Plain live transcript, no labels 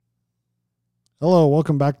Hello,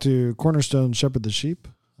 welcome back to Cornerstone Shepherd the Sheep.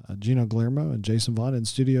 Gino Guillermo and Jason Vaughn in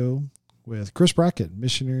studio with Chris Brackett,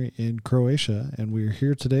 missionary in Croatia, and we're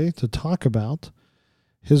here today to talk about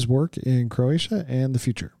his work in Croatia and the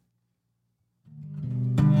future.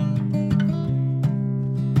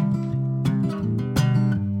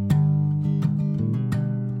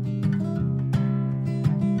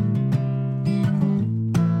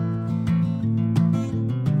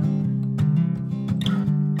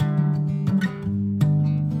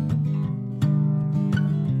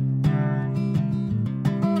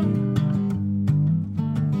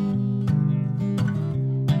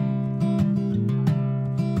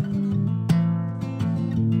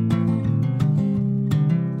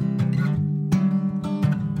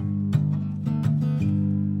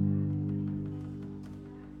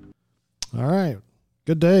 All right.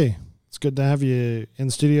 Good day. It's good to have you in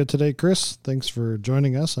studio today, Chris. Thanks for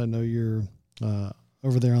joining us. I know you're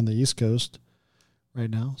over there on the East Coast right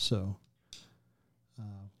now, so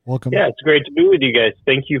welcome. Yeah, it's great to be with you guys.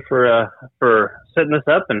 Thank you for setting this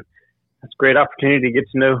up, and it's a great opportunity to get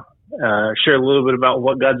to know, share a little bit about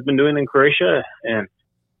what God's been doing in Croatia and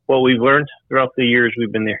what we've learned throughout the years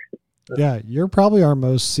we've been there. Yeah, you're probably our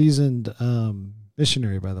most seasoned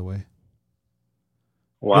missionary, by the way.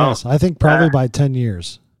 Wow. Yes, I think probably by 10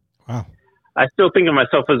 years. Wow. I still think of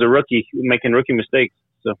myself as a rookie, making rookie mistakes.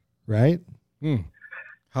 So, right?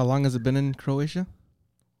 How long has it been in Croatia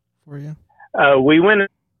for you? we went.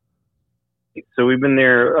 So we've been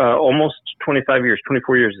there almost 25 years,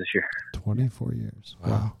 24 years this year. 24 years.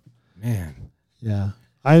 Wow. Man. Yeah.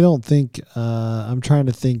 I don't think, I'm trying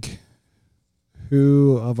to think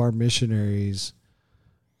who of our missionaries,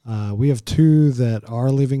 we have two that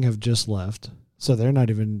are leaving, have just left. So they're not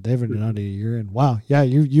even, they've been not a year in. Wow. Yeah.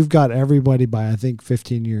 You've got everybody by, I think,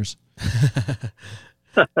 15 years.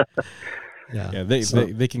 Yeah.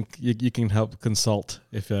 They can, you can help consult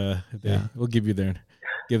if we'll give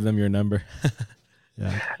them your number.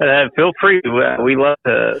 Yeah. Feel free. We love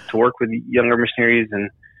to work with younger missionaries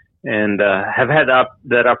and have had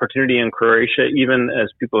that opportunity in Croatia, even as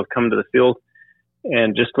people have come to the field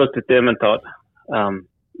and just looked at them and thought,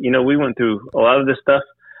 we went through a lot of this stuff.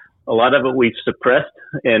 A lot of it we've suppressed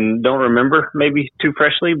and don't remember maybe too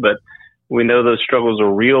freshly, but we know those struggles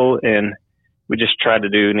are real, and we just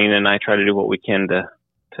Nina and I try to do what we can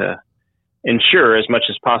to ensure as much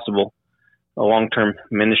as possible a long-term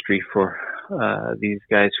ministry for these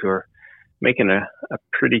guys who are making a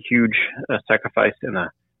pretty huge sacrifice and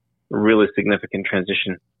a really significant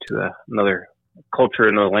transition to another culture,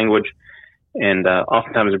 another language, and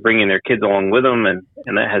oftentimes they're bringing their kids along with them, and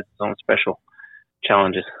that has its own special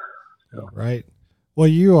challenges. So. Right. Well,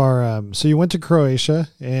 you are, so you went to Croatia,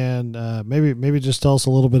 and maybe just tell us a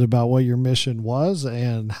little bit about what your mission was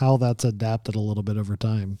and how that's adapted a little bit over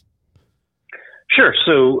time. Sure.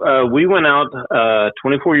 So we went out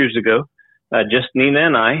 24 years ago, just Nina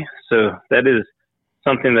and I. So that is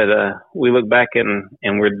something that we look back and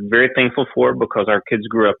we're very thankful for, because our kids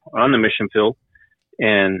grew up on the mission field,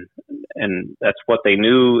 and that's what they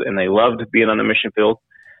knew, and they loved being on the mission field.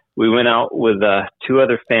 We went out with two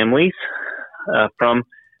other families from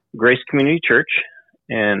Grace Community Church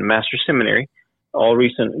and Master Seminary, all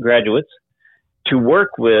recent graduates, to work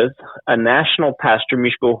with a national pastor,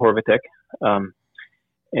 Miško Horvatek,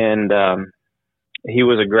 and he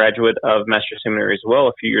was a graduate of Master Seminary as well,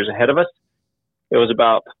 a few years ahead of us. It was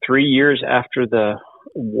about 3 years after the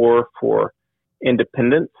war for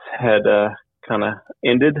independence had kind of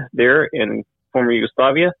ended there in former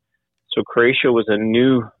Yugoslavia. So Croatia was a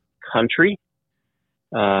new country.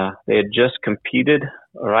 They had just competed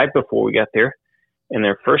right before we got there in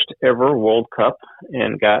their first ever World Cup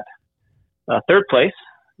and got third place.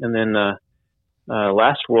 And then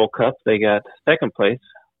last World Cup, they got second place.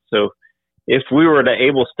 So if we were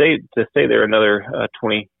to stay there another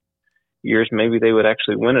 20 years, maybe they would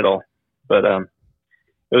actually win it all. But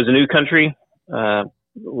it was a new country,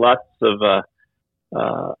 lots of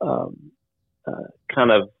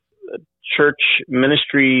kind of church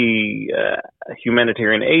ministry,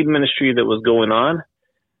 humanitarian aid ministry that was going on,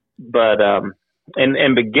 but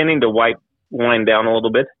and beginning to wind down a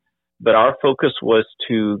little bit. But our focus was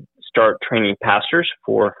to start training pastors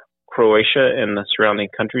for Croatia and the surrounding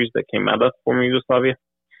countries that came out of former Yugoslavia.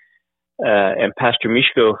 And Pastor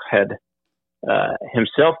Miško had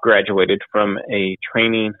himself graduated from a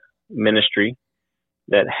training ministry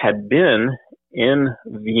that had been in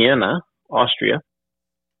Vienna, Austria,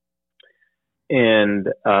 and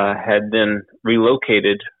had then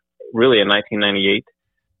relocated really in 1998,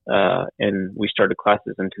 and we started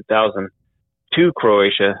classes in 2000 to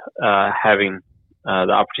Croatia, having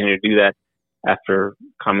the opportunity to do that after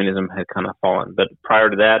communism had kind of fallen. But prior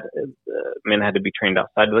to that, men had to be trained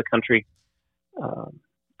outside of the country.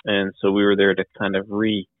 And so we were there to kind of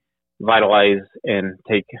revitalize and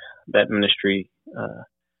take that ministry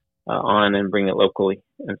on and bring it locally.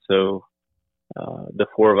 And so the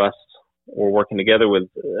four of us were working together with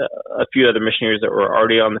a few other missionaries that were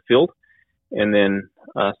already on the field. And then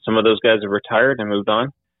some of those guys have retired and moved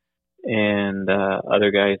on. And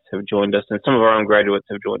other guys have joined us. And some of our own graduates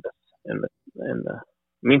have joined us in the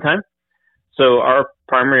meantime. So our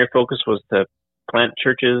primary focus was to plant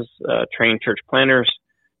churches, train church planners,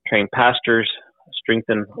 train pastors,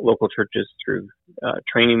 strengthen local churches through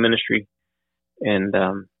training ministry, and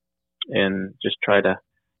just try to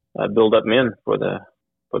build up men for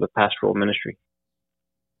the pastoral ministry.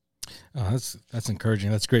 Oh, that's encouraging.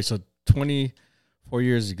 That's great. So 24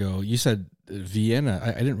 years ago, you said Vienna.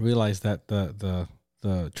 I didn't realize that the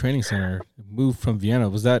training center moved from Vienna.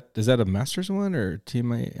 Is that a master's one or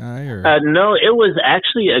TMI or? No, it was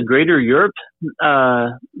actually a Greater Europe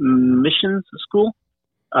missions school.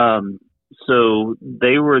 So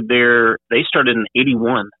they were there. They started in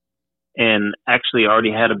 81 and actually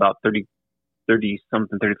already had about 30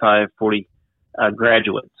 something, 35, 40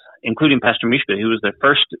 graduates, including Pastor Mishka, who was the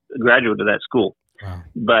first graduate of that school. Wow.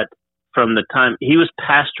 But from the time he was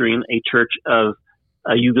pastoring a church of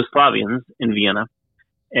Yugoslavians in Vienna,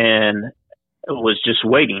 and was just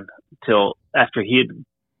waiting till after he had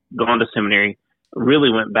gone to seminary, really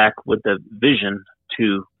went back with the vision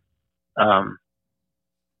to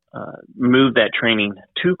move that training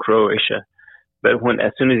to Croatia. But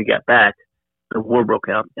as soon as he got back, the war broke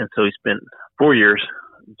out, and so he spent 4 years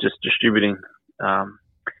just distributing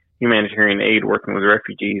humanitarian aid, working with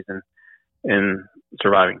refugees and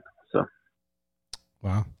surviving. So,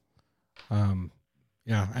 wow,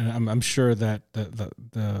 yeah, and I'm sure that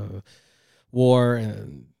the war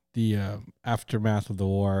and the aftermath of the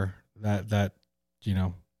war, that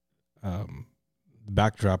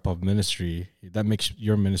backdrop of ministry, that makes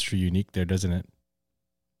your ministry unique there, doesn't it?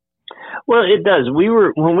 Well, it does.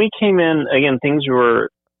 When we came in, again, things were,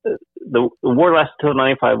 the war lasted till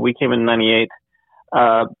 95. We came in 98.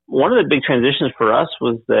 One of the big transitions for us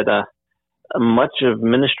was that much of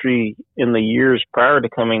ministry in the years prior to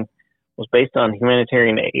coming was based on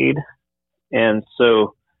humanitarian aid. And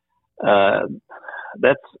so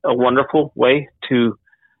that's a wonderful way to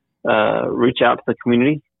reach out to the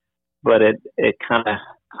community, but it kind of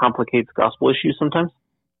complicates gospel issues sometimes.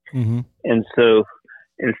 Mm-hmm. And so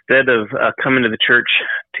instead of coming to the church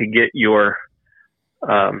to get your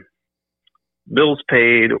bills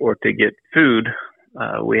paid or to get food,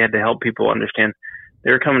 we had to help people understand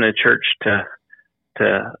they were coming to church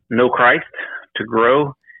to know Christ, to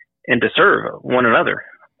grow, and to serve one another.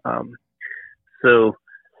 So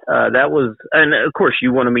that was, and of course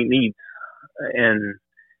you want to meet needs, and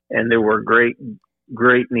there were great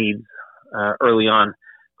needs early on.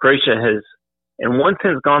 Croatia has, in one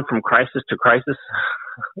sense, gone from crisis to crisis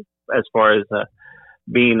as far as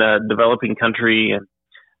being a developing country and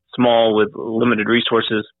small with limited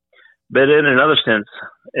resources. But in another sense,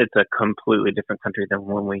 it's a completely different country than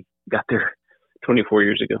when we got there 24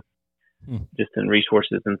 years ago, just in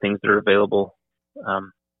resources and things that are available.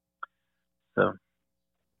 So,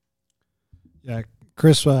 yeah,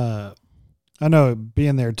 Chris, I know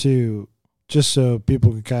being there too, just so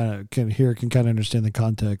people can kind of understand the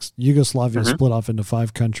context. Yugoslavia split off into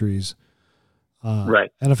 5 countries,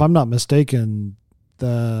 right? And if I'm not mistaken,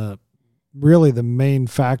 the main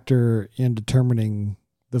factor in determining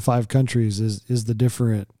the 5 countries is the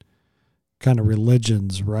different kind of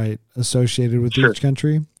religions, right, associated with Sure. each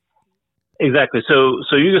country. Exactly. So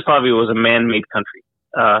Yugoslavia was a man-made country.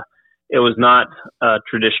 It was not a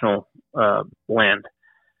traditional land.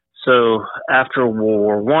 So after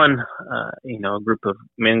World War I, a group of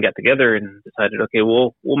men got together and decided, okay,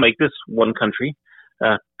 we'll make this one country,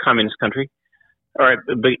 communist country. All right,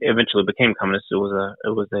 it eventually became communist. It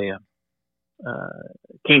was a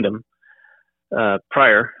kingdom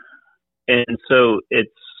prior, and so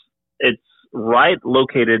it's right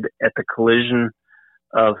located at the collision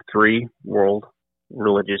of 3 world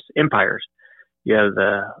religious empires. You have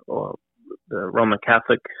the Roman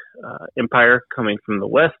Catholic Empire coming from the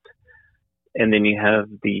west, and then you have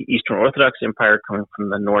the Eastern Orthodox Empire coming from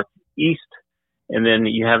the northeast, and then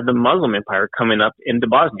you have the Muslim Empire coming up into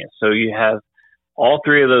Bosnia. So you have all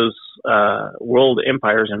 3 of those world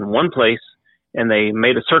empires in one place, and they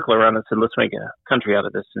made a circle around it and said, let's make a country out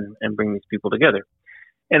of this and bring these people together.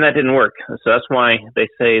 And that didn't work. So that's why they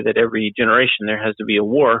say that every generation there has to be a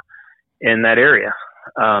war in that area.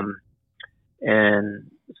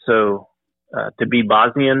 And so to be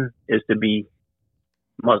Bosnian is to be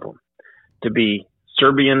Muslim. To be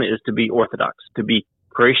Serbian is to be Orthodox. To be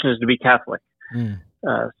Croatian is to be Catholic.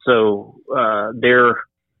 So they're,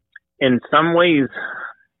 in some ways,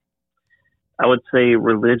 I would say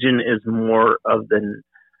religion is more of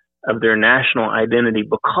their national identity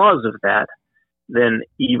because of that than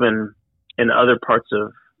even in other parts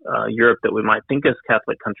of Europe that we might think as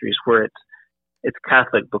Catholic countries, where it's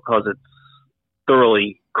Catholic because it's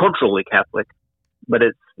thoroughly culturally Catholic, but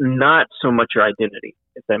it's not so much your identity,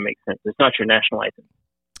 if that makes sense. It's not your national identity.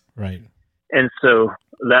 Right. And so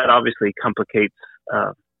that obviously complicates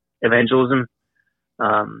evangelism.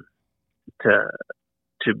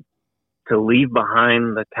 To leave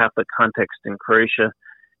behind the Catholic context in Croatia,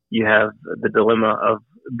 you have the dilemma of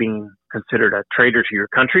being considered a traitor to your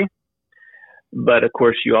country. But of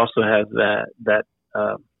course, you also have that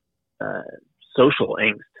social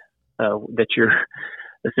angst that you're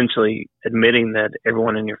essentially admitting that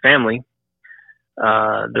everyone in your family,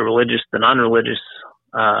 the religious, the non-religious,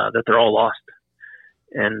 that they're all lost,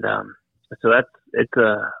 and so it's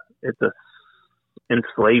a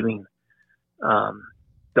enslaving,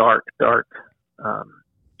 dark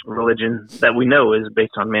religion that we know is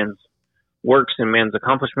based on man's works and man's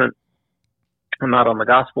accomplishment, and not on the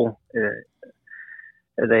gospel.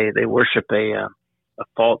 They worship a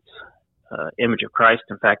false image of Christ.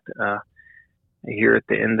 In fact, here at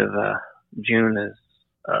the end of June is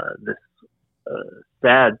this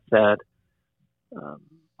sad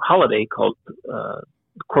holiday called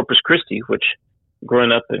Corpus Christi, which,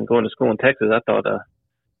 growing up and going to school in Texas, I thought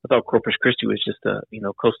Corpus Christi was just a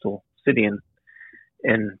coastal city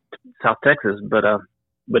in South Texas, but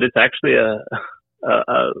it's actually a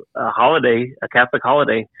holiday, a Catholic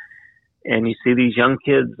holiday, and you see these young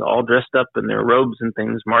kids all dressed up in their robes and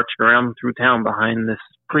things marching around through town behind this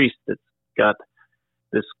priest that's got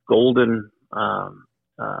this golden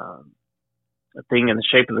thing in the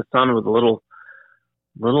shape of the sun with a little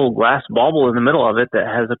glass bauble in the middle of it that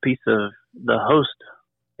has a piece of the host,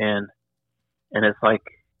 and it's like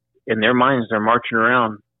in their minds they're marching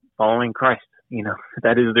around following Christ.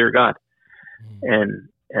 That is their God. And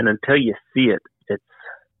until you see it, it's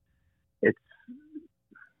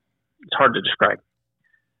hard to describe,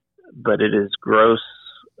 but it is gross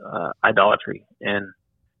idolatry. And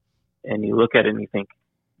you look at it and you think,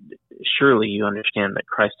 surely you understand that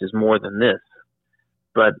Christ is more than this.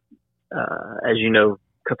 But as you know,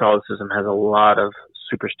 Catholicism has a lot of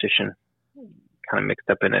superstition kind of mixed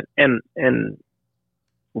up in it, and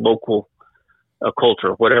local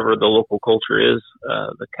culture, whatever the local culture is,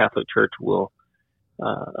 the Catholic Church will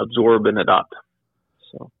absorb and adopt.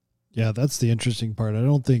 So, yeah, that's the interesting part. I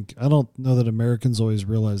don't know that Americans always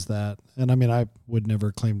realize that, and I mean, I would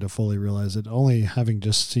never claim to fully realize it. Only having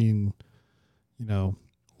just seen,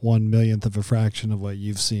 1/1,000,000th of a fraction of what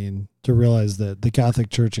you've seen, to realize that the Catholic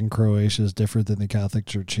Church in Croatia is different than the Catholic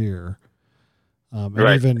Church here.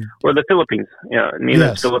 Right. Or the Philippines.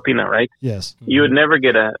 Nina's Filipina, right? Yes. You would never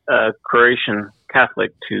get a Croatian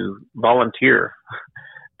Catholic to volunteer,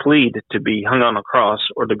 plead to be hung on a cross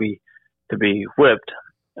or to be whipped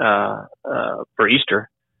for Easter.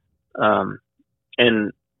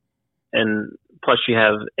 And plus you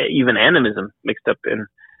have even animism mixed up in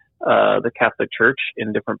the Catholic Church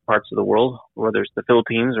in different parts of the world, whether it's the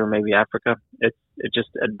Philippines or maybe Africa. It just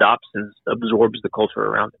adopts and absorbs the culture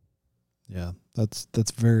around it. Yeah,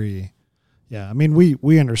 that's very, yeah. I mean,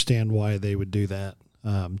 we understand why they would do that.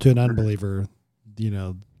 To an unbeliever,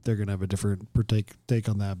 they're going to have a different take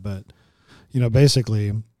on that. But,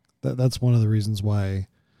 basically that's one of the reasons why,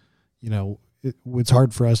 it's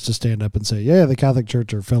hard for us to stand up and say, yeah, the Catholic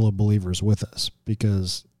Church are fellow believers with us,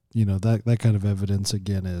 because, that kind of evidence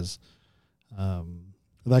again is,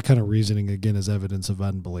 that kind of reasoning again is evidence of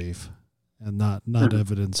unbelief. And not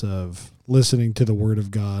evidence of listening to the Word of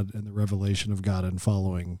God and the revelation of God and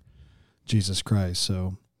following Jesus Christ.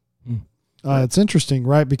 So it's interesting,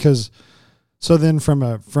 right? Because so then from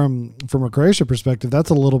a Croatia perspective, that's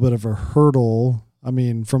a little bit of a hurdle. I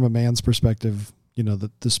mean, from a man's perspective,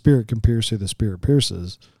 the spirit can pierce who the spirit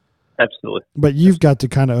pierces. Absolutely. But you've got to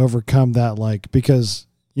kind of overcome that, because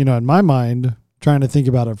in my mind, trying to think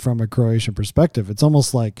about it from a Croatian perspective, it's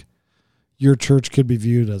almost like your church could be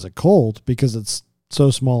viewed as a cult because it's so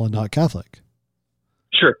small and not Catholic.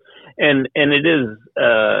 Sure. And it is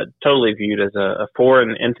totally viewed as a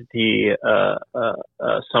foreign entity,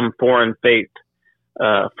 some foreign faith,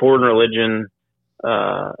 foreign religion.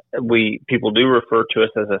 People do refer to us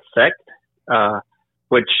as a sect,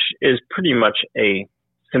 which is pretty much a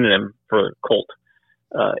synonym for cult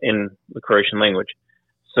in the Croatian language.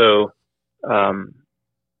 So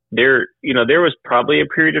there was probably a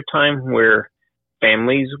period of time where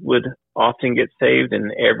families would often get saved,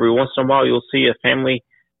 and every once in a while you'll see a family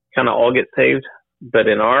kind of all get saved. But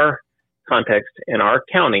in our context, in our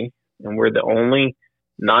county, and we're the only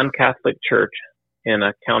non-Catholic church in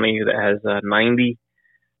a county that has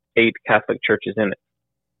 98 Catholic churches in it.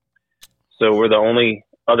 So we're the only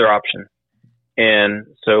other option. And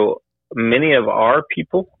so many of our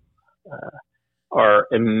people are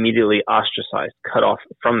immediately ostracized, cut off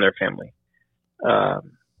from their family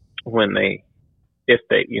when they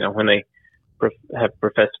have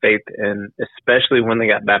professed faith, and especially when they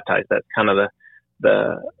got baptized. That's kind of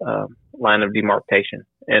the line of demarcation.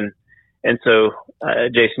 And so,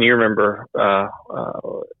 Jason, you remember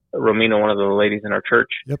Romina, one of the ladies in our church,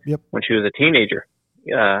 Yep. when she was a teenager,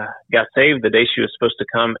 got saved. The day she was supposed to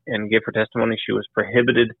come and give her testimony, she was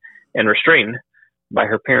prohibited and restrained by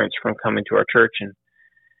her parents from coming to our church.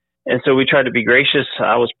 And so we tried to be gracious.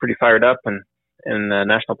 I was pretty fired up, and the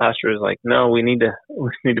national pastor was like, "No, we need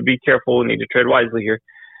to be careful. We need to tread wisely here."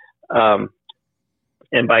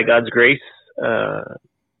 And by God's grace,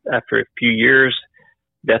 after a few years,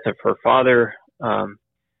 death of her father,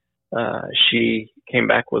 she came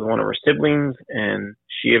back with one of her siblings, and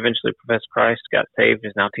she eventually professed Christ, got saved,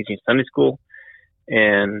 is now teaching Sunday school,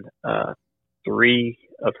 and 3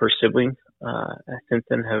 of her siblings since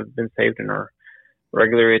then have been saved and are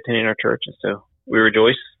regularly attending our church, and so we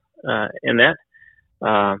rejoice in that.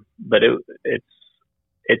 But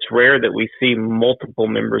it's rare that we see multiple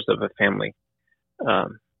members of a family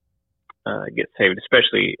get saved,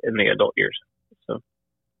 especially in the adult years. So,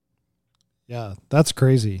 yeah, that's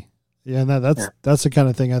crazy. Yeah, and that's the kind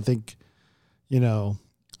of thing I think,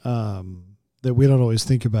 that we don't always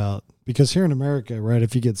think about, because here in America, right,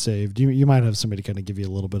 if you get saved, you might have somebody kind of give you a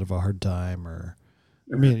little bit of a hard time, or,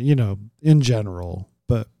 I mean, in general,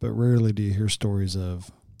 but rarely do you hear stories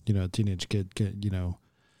of, a teenage kid,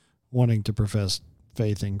 wanting to profess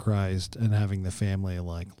faith in Christ and having the family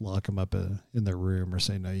like lock them up in their room or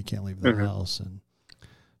say, no, you can't leave the house. And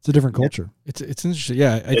it's a different culture. It's interesting.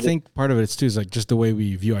 Yeah. I think part of it is too, is like just the way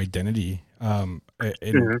we view identity. In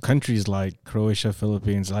countries like Croatia,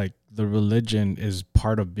 Philippines, like the religion is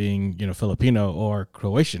part of being, Filipino or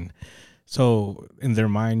Croatian. So in their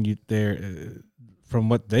mind, from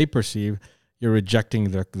what they perceive, you're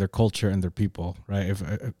rejecting their culture and their people, right? If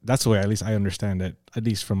that's the way, at least I understand it, at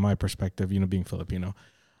least from my perspective, being Filipino.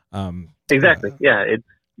 Exactly. Yeah.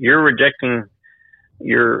 You're rejecting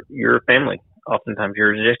your family. Oftentimes you're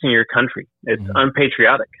rejecting your country. It's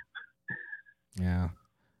unpatriotic. Yeah.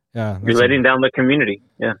 Yeah. You're letting down the community.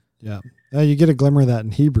 Yeah. Yeah. You get a glimmer of that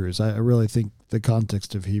in Hebrews. I really think the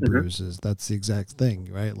context of Hebrews is that's the exact thing,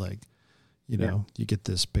 right? Like, you get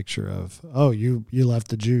this picture of, you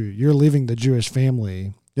left you're leaving the Jewish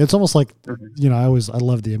family. It's almost like, I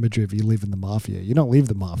love the imagery of you leaving the mafia. You don't leave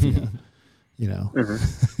the mafia, you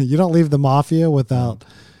don't leave the mafia without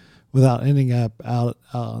ending up out,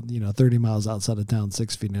 30 miles outside of town,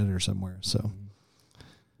 6 feet in or somewhere. So,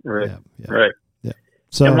 right. Yeah. Right. Yeah.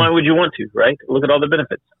 So, and why would you want to, right? Look at all the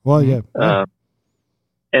benefits. Well, yeah.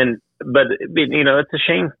 But it's a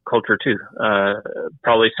shame culture too.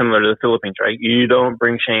 Probably similar to the Philippines, right? You don't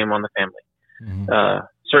bring shame on the family.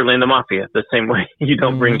 Certainly in the mafia, the same way you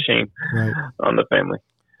don't bring shame on the family.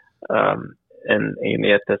 And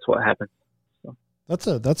yet that's what happens. So.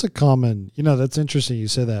 That's a common. That's interesting you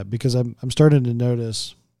say that, because I'm starting to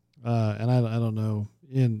notice, and I don't know,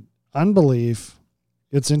 in unbelief,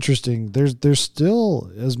 it's interesting. There's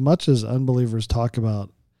still, as much as unbelievers talk about.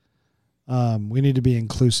 We need to be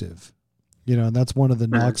inclusive, and that's one of the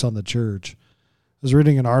knocks on the church. I was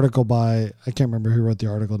reading an article by, I can't remember who wrote the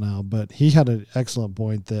article now, but he had an excellent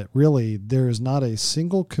point that really there is not a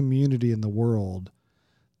single community in the world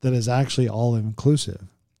that is actually all inclusive.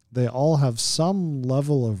 They all have some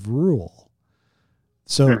level of rule.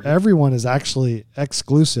 So everyone is actually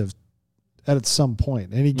exclusive at some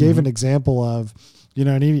point. And he gave an example of,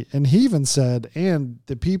 and he even said, and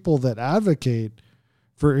the people that advocate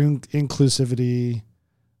for inclusivity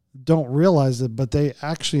don't realize it, but they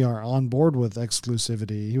actually are on board with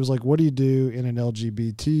exclusivity. He was like, what do you do in an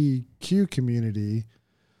LGBTQ community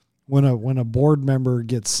when a board member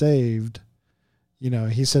gets saved?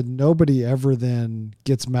 He said nobody ever then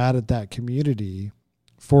gets mad at that community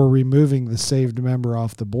for removing the saved member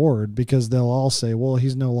off the board, because they'll all say, well,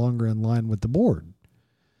 he's no longer in line with the board.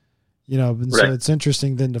 And so it's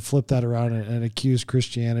interesting then to flip that around and accuse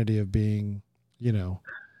Christianity of being,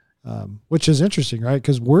 which is interesting, right?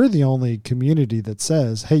 Because we're the only community that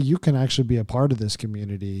says, hey, you can actually be a part of this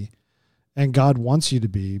community, and God wants you to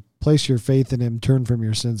be. Place your faith in him, turn from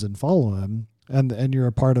your sins and follow him. And you're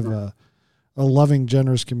a part of a loving,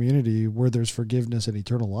 generous community where there's forgiveness and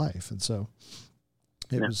eternal life. And so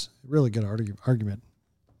It was a really good argument.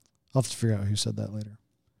 I'll have to figure out who said that later.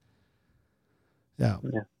 Yeah.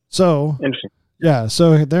 So interesting. Yeah.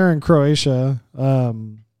 So they're in Croatia.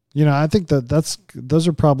 I think those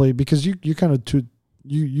are probably because you kind of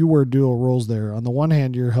you wear dual roles there. On the one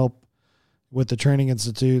hand, you're help with the Training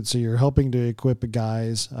Institute, so you're helping to equip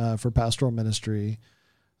guys for pastoral ministry.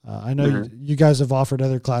 I know you guys have offered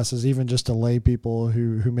other classes, even just to lay people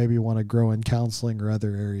who maybe want to grow in counseling or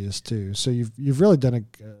other areas too. So you've really done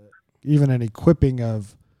even an equipping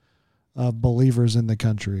of believers in the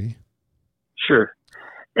country. Sure,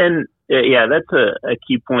 and that's a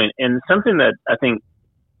key point, and something that I think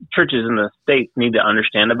churches in the States need to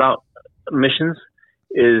understand about missions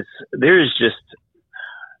is there's just,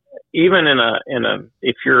 even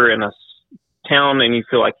if you're in a town and you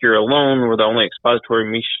feel like you're alone, we're the only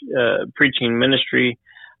expository preaching ministry,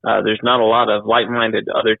 there's not a lot of like-minded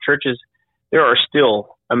other churches, there are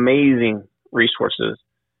still amazing resources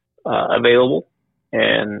available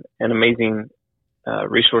and amazing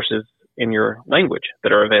resources in your language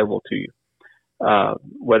that are available to you.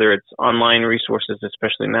 Whether it's online resources,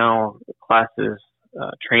 especially now, classes,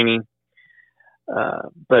 training.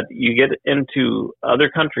 But you get into other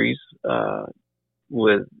countries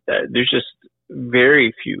there's just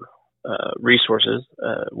very few resources.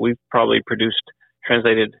 We've probably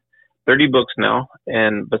translated 30 books now,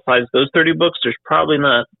 and besides those 30 books, there's probably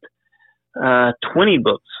not 20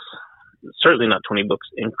 books, certainly not 20 books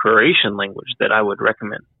in Croatian language that I would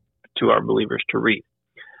recommend to our believers to read.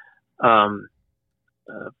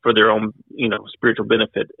 For their own, spiritual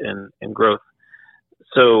benefit and growth.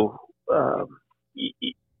 So,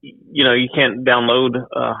 you can't download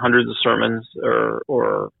hundreds of sermons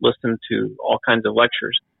or listen to all kinds of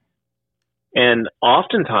lectures. And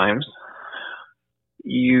oftentimes,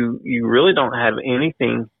 you really don't have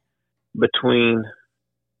anything between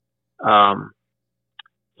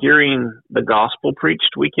hearing the gospel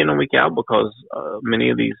preached week in and week out, because many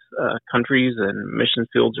of these countries and mission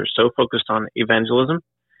fields are so focused on evangelism,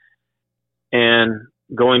 and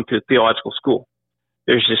going to theological school.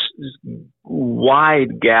 There's this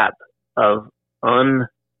wide gap of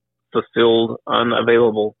unfulfilled,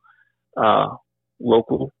 unavailable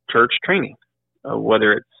local church training,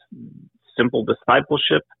 whether it's simple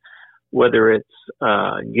discipleship, whether it's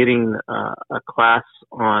getting a class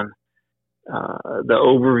on the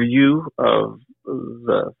overview of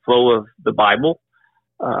the flow of the Bible,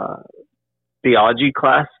 theology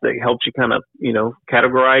class that helps you kind of,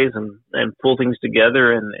 categorize and pull things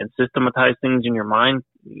together and systematize things in your mind.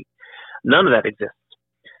 None of that exists.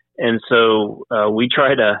 And so we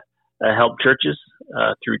try to help churches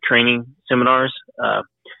through training seminars.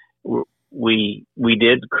 We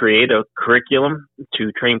did create a curriculum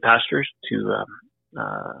to train pastors to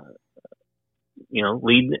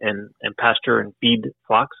lead and pastor and feed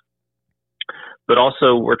flocks. But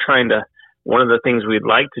also we're trying to, one of the things we'd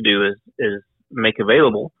like to do is make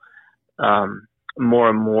available more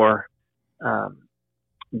and more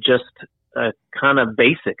just kind of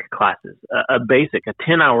basic classes, a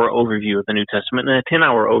 10-hour overview of the New Testament and a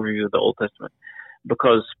 10-hour overview of the Old Testament,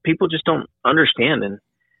 because people just don't understand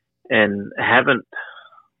and haven't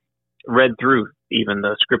read through even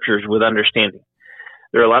the scriptures with understanding.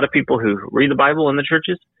 There are a lot of people who read the Bible in the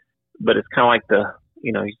churches, but it's kind of like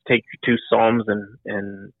you take your 2 Psalms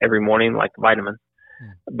and every morning like vitamins,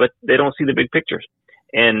 but they don't see the big pictures.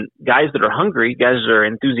 And guys that are hungry, guys that are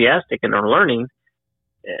enthusiastic and are learning,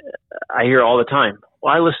 I hear all the time,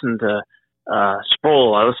 well, I listen to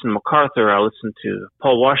Sproul, I listen to MacArthur, I listen to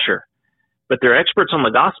Paul Washer, but they're experts on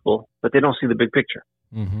the gospel, but they don't see the big picture.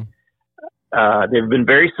 Mm-hmm. They've been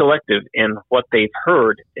very selective in what they've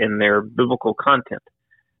heard in their biblical content.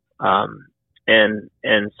 And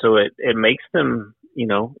so it makes them,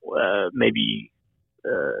 maybe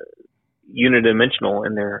unidimensional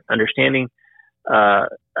in their understanding, a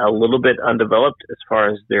little bit undeveloped as far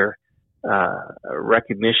as their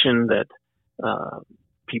recognition that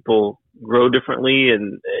people grow differently,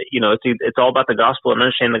 and it's all about the gospel and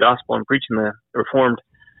understanding the gospel and preaching the Reformed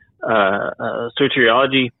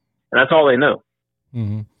soteriology, and that's all they know.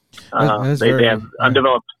 Mm-hmm. They have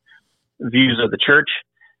undeveloped views of the church.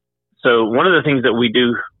 So one of the things that we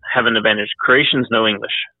do have an advantage. Croatians know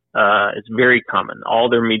English. It's very common. All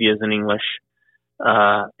their media is in English,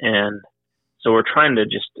 and so we're trying to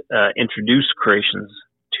just introduce Croatians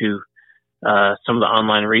to some of the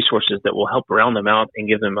online resources that will help round them out and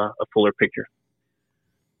give them a fuller picture.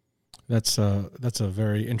 That's a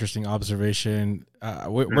very interesting observation.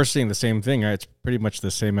 We're seeing the same thing. Right? It's pretty much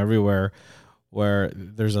the same everywhere, where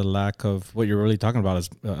there's a lack of, what you're really talking about is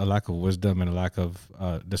a lack of wisdom and a lack of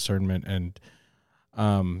discernment and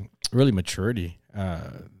really maturity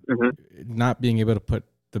not being able to put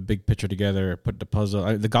the big picture together, put the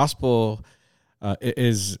puzzle. The gospel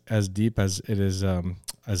is as deep as it is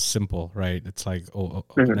as simple, right? It's like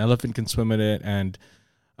an elephant can swim in it, and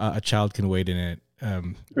a child can wade in it.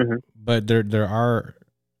 But there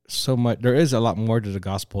is a lot more to the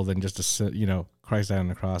gospel than just Christ died on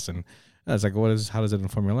the cross, and it's like, how does it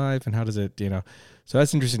inform your life, and how does it, So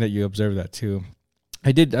that's interesting that you observe that too.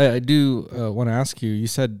 I do want to ask you. You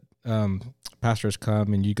said pastors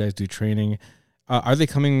come and you guys do training. Are they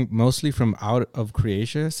coming mostly from out of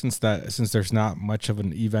Croatia, since there's not much of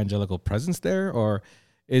an evangelical presence there, or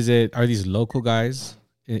are these local guys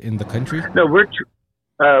in the country? No,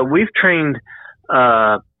 we've trained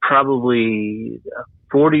probably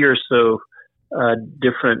 40 or so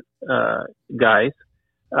different guys.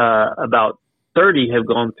 About 30 have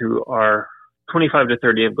gone through 25 to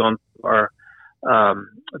 30 have gone through our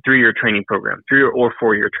 3-year training program, 3 or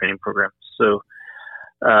 4 year training program. So,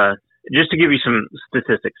 just to give you some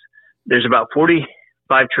statistics, there's about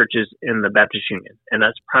 45 churches in the Baptist Union, and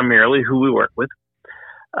that's primarily who we work with.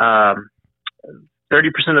 30%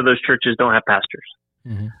 of those churches don't have pastors.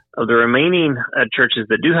 Mm-hmm. Of the remaining churches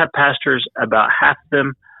that do have pastors, about half of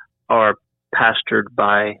them are pastored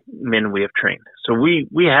by men we have trained. So we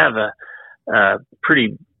have a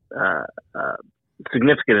pretty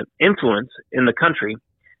significant influence in the country.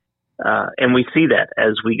 And we see that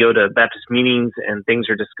as we go to Baptist meetings and things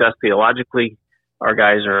are discussed theologically. Our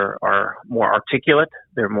guys are more articulate,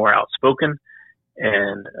 they're more outspoken,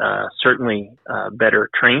 and certainly better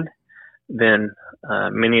trained than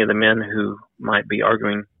many of the men who might be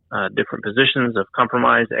arguing different positions of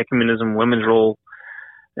compromise, ecumenism, women's role,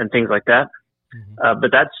 and things like that. Mm-hmm.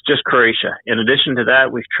 But that's just Croatia. In addition to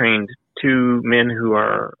that, we've trained 2 men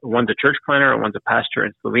one's a church planner and one's a pastor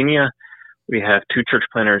in Slovenia. We have 2 church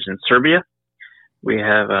planners in Serbia. We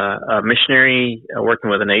have a missionary working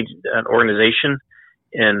with an organization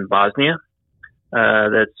in Bosnia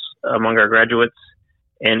that's among our graduates,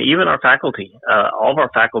 and even our faculty. All of our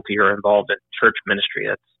faculty are involved in church ministry.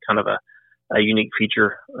 That's kind of a unique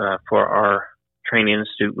feature for our training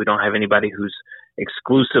institute. We don't have anybody who's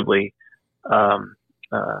exclusively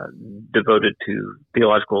devoted to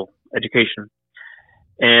theological education.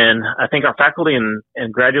 And I think our faculty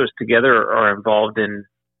and graduates together are involved in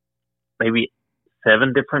maybe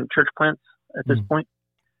 7 different church plants at this point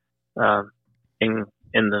in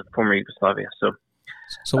the former Yugoslavia.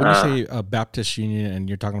 So when you say Baptist Union and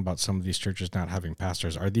you're talking about some of these churches not having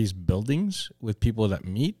pastors, are these buildings with people that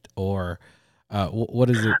meet, or what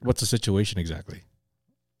is it? What's the situation exactly?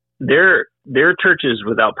 They're churches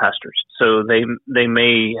without pastors. So they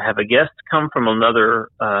may have a guest come from another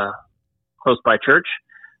close by church.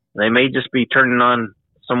 They may just be turning on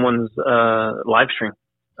someone's live stream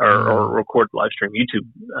or record live stream YouTube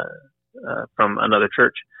from another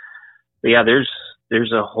church. But yeah,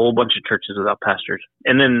 there's a whole bunch of churches without pastors,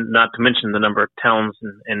 and then not to mention the number of towns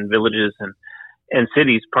and villages and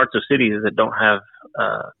cities, parts of cities that don't have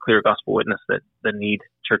clear gospel witness that need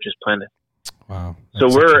churches planted. Wow! So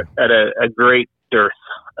we're at a great dearth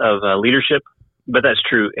of leadership, but that's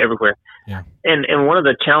true everywhere. Yeah. And one of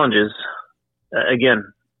the challenges, again,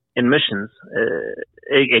 in missions,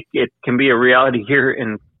 it can be a reality here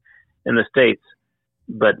in the States,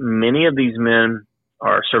 but many of these men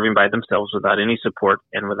are serving by themselves without any support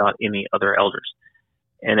and without any other elders.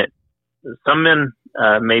 And some men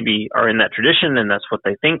maybe are in that tradition, and that's what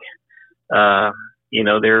they think. They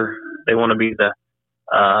want to be the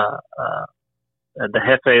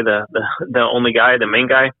jefe, the only guy, the main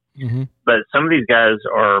guy. Mm-hmm. But some of these guys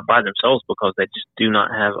are by themselves because they just do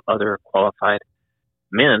not have other qualified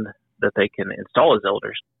men that they can install as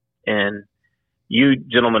elders. And you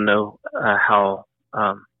gentlemen know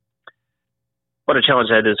what a challenge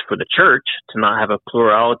that is for the church to not have a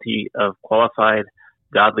plurality of qualified,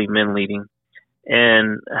 godly men leading,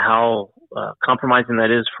 and how compromising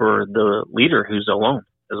that is for the leader who's alone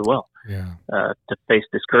as well. Yeah. To face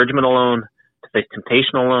discouragement alone, to face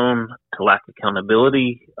temptation alone, to lack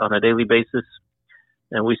accountability on a daily basis.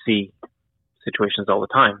 And we see situations all the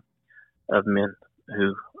time of men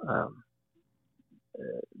who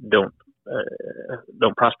don't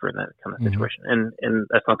prosper in that kind of situation. And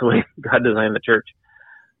that's not the way God designed the church.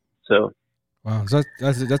 So, wow, so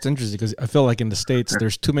that's interesting, because I feel like in the States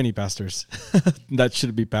there's too many pastors that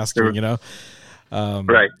should be pastoring,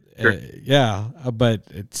 right. Sure. Yeah, but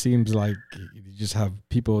it seems like you just have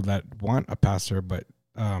people that want a pastor but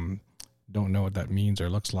don't know what that means or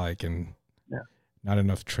looks like, and not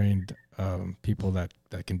enough trained people that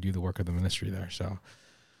can do the work of the ministry there. So.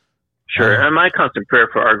 Sure. And my constant prayer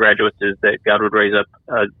for our graduates is that God would raise up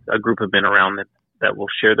a group of men around them that will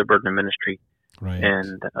share the burden of ministry Right.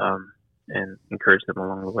 and encourage them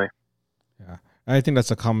along the way. Yeah. I think that's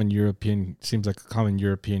seems like a common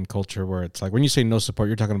European culture where it's like when you say no support,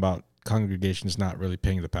 you're talking about congregations not really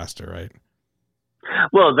paying the pastor, right?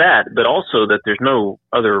 Well, that, but also that there's no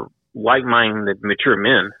other like-minded mature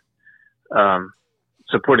men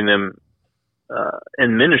supporting them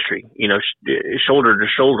in ministry. Shoulder to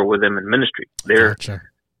shoulder with them in ministry. They're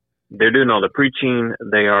doing all the preaching.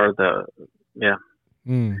 They are the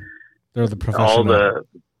they're the professional.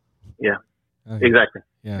 Exactly.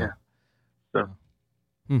 Yeah. So.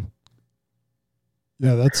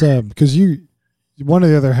 Yeah, that's because one of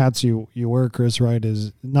the other hats you wear, Chris, right,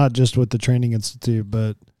 is not just with the Training Institute,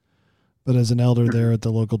 but as an elder there at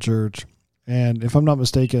the local church. And if I'm not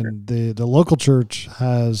mistaken, the local church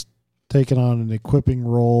has taken on an equipping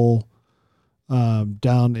role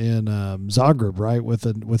down in Zagreb, right, with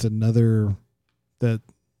another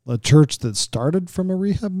a church that started from a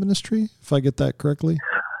rehab ministry, if I get that correctly.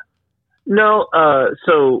 No,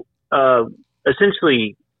 so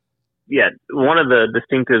essentially, yeah, one of the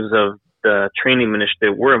distinctives of the training ministry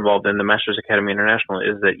that we're involved in, the Masters Academy International,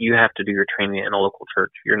 is that you have to do your training in a local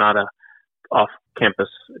church. You're not a off-campus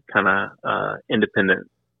kind of independent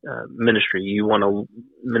ministry. You want a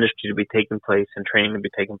ministry to be taking place and training to be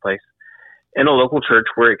taking place in a local church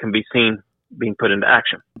where it can be seen being put into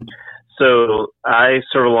action. So I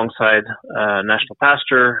serve alongside a national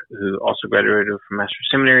pastor who also graduated from Master's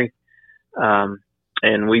Seminary,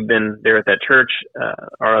 and we've been there at that church.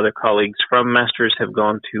 Our other colleagues from Masters have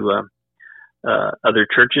gone to other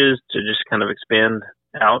churches to just kind of expand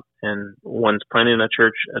out, and one's planning a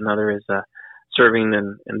church, another is serving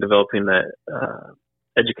and developing the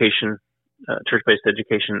education, church-based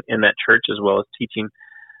education in that church, as well as teaching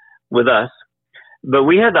with us. But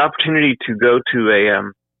we had the opportunity to go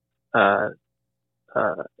to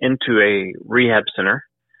into a rehab center.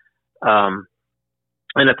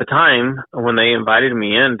 And at the time, when they invited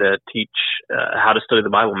me in to teach how to study the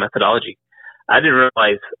Bible methodology, I didn't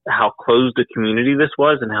realize how closed a community this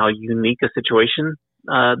was and how unique a situation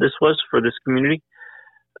this was for this community.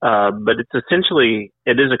 But it's essentially,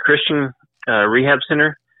 it is a Christian rehab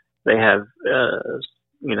center. They have,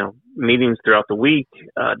 meetings throughout the week,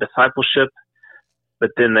 discipleship, but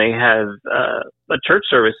then they have a church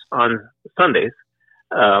service on Sundays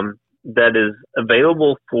that is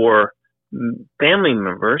available for family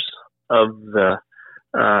members of the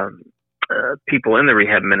people in the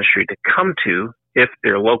rehab ministry to come to if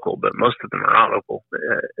they're local, but most of them are not local.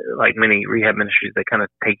 Like many rehab ministries, they kind of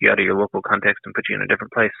take you out of your local context and put you in a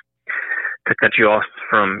different place to cut you off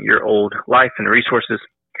from your old life and resources.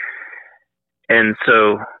 And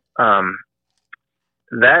so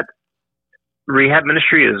that rehab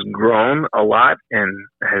ministry has grown a lot and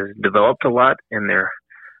has developed a lot in their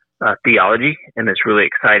theology, and it's really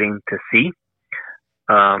exciting to see.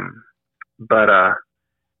 But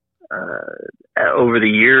over the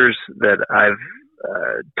years that I've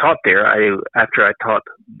taught there, after I taught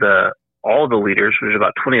all the leaders, which was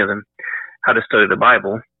about 20 of them, how to study the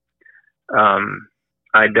Bible, I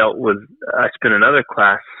spent another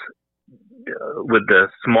class with the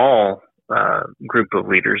small group of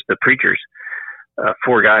leaders, the preachers,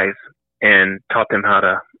 4 guys, and taught them how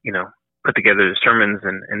to, put together the sermons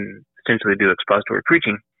and essentially do expository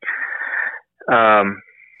preaching.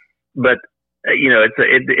 But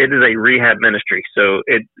it is a rehab ministry, so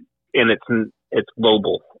it's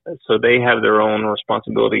global. So they have their own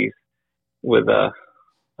responsibilities with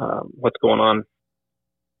what's going on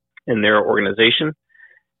in their organization,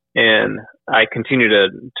 and I continue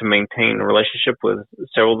to maintain a relationship with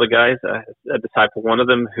several of the guys. I disciple one of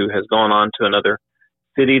them who has gone on to another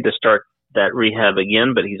city to start that rehab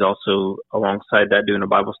again, but he's also alongside that doing a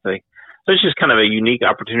Bible study. So it's just kind of a unique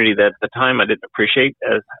opportunity that at the time I didn't appreciate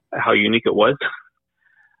as how unique it was.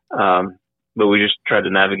 But we just tried to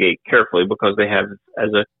navigate carefully because they have,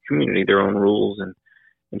 as a community, their own rules and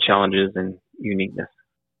challenges and uniqueness.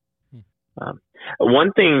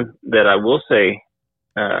 One thing that I will say,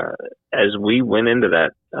 as we went into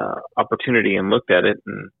that opportunity and looked at it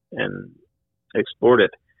and explored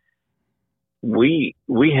it, we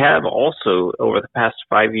have also, over the past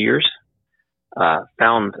 5 years,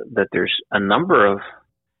 found that there's a number of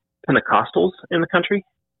Pentecostals in the country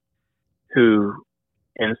who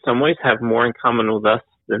in some ways have more in common with us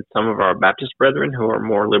than some of our Baptist brethren who are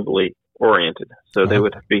more liberally oriented. So they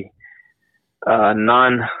would be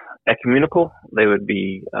non-ecumenical. They would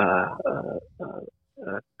be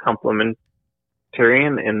complementarian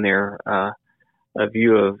in their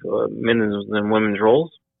view of men's and women's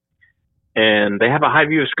roles. And they have a high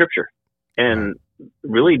view of Scripture and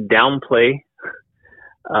really downplay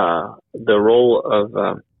the role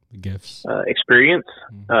of the gifts, experience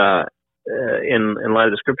in light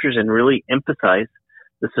of the scriptures, and really emphasize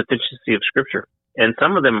the sufficiency of scripture. And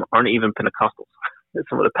some of them aren't even Pentecostals.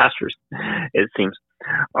 Some of the pastors, it seems,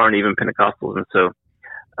 aren't even Pentecostals. And so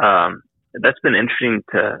that's been interesting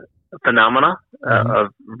phenomena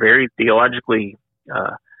of very theologically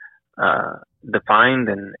defined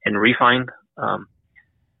and refined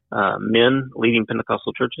men leading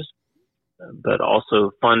Pentecostal churches, but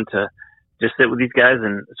also fun to just sit with these guys.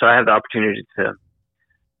 And so I have the opportunity to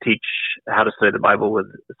teach how to study the Bible with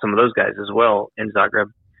some of those guys as well in Zagreb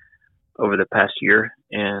over the past year,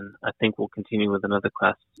 and I think we'll continue with another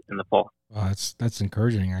class in the fall. Wow, that's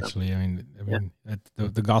encouraging, actually. I mean,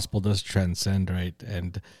 the gospel does transcend, right?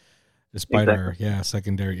 And despite our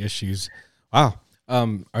secondary issues, wow.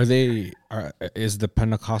 Is the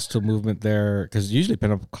Pentecostal movement there? Because usually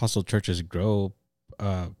Pentecostal churches grow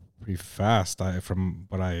pretty fast. Are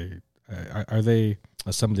they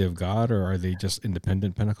Assembly of God, or are they just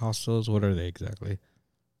independent Pentecostals? What are they exactly?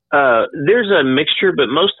 There's a mixture, but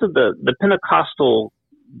most of the Pentecostal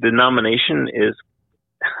denomination is,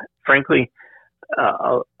 frankly,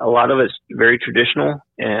 a lot of it's very traditional,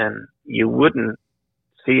 and you wouldn't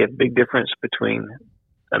see a big difference between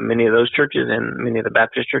many of those churches and many of the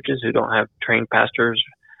Baptist churches who don't have trained pastors.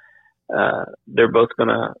 They're both going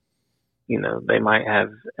to, they might have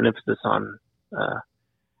an emphasis on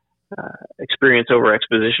experience over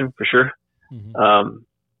exposition for sure. Mm-hmm.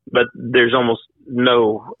 But there's almost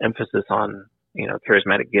no emphasis on,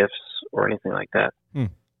 charismatic gifts or anything like that.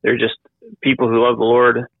 They're just people who love the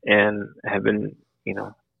Lord and have been,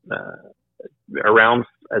 around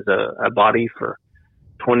as a body for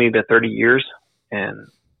 20 to 30 years, and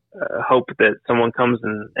hope that someone comes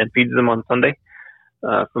and feeds them on Sunday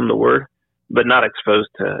from the Word, but not exposed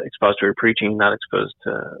to expository preaching, not exposed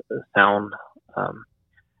to sound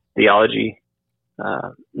theology,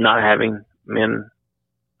 not having men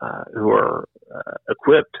who are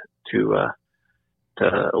equipped to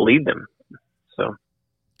lead them. So,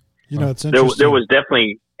 it's interesting. There was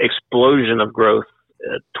definitely explosion of growth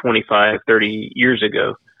 25, 30 years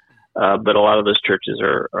ago, but a lot of those churches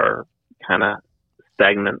are kind of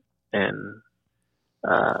stagnant and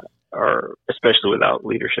are especially without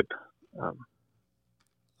leadership.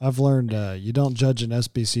 I've learned you don't judge an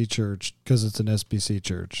SBC church because it's an SBC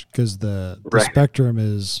church, because the spectrum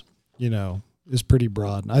is pretty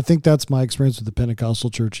broad. And I think that's my experience with the Pentecostal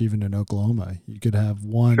church, even in Oklahoma. You could have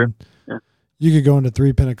one. Sure. Yeah. You could go into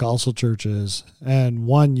 3 Pentecostal churches, and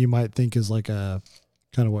one you might think is like a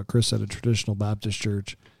kind of what Chris said, a traditional Baptist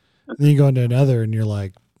church. Then you go into another, and you're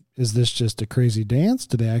like, is this just a crazy dance?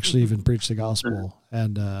 Do they actually even preach the gospel?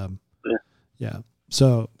 And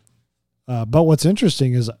so, but what's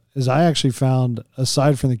interesting is I actually found,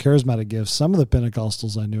 aside from the charismatic gifts, some of the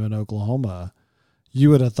Pentecostals I knew in Oklahoma,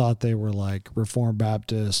 you would have thought they were like Reformed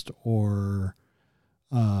Baptist, or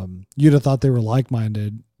you'd have thought they were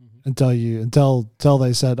like-minded until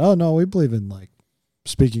they said, "Oh no, we believe in like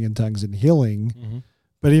speaking in tongues and healing." Mm-hmm.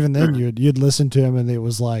 But even then, you'd listen to them, and it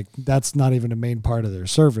was like that's not even a main part of their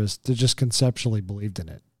service. They just conceptually believed in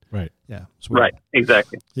it. Right. Yeah. Right.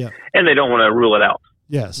 Exactly. Yeah. And they don't want to rule it out.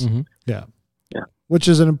 Yes. Mm-hmm. Yeah. Yeah. Which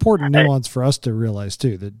is an important nuance for us to realize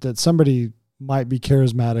too, that somebody might be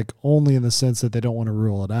charismatic only in the sense that they don't want to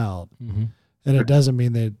rule it out. Mm-hmm. And it doesn't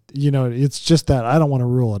mean that, it's just that I don't want to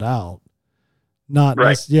rule it out. Not,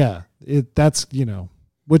 right. That's,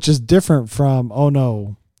 which is different from, oh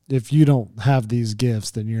no, if you don't have these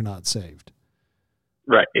gifts, then you're not saved.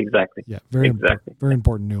 Right. Exactly. Yeah. Very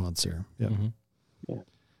important nuance here. Yeah. Mm-hmm.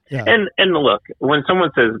 Yeah. And look, when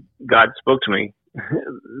someone says God spoke to me,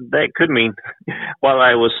 that could mean while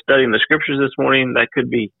I was studying the scriptures this morning, that could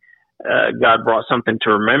be God brought something to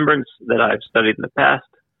remembrance that I've studied in the past,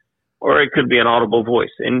 or it could be an audible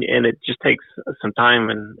voice. And it just takes some time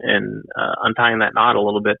and untying that knot a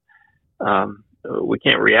little bit. We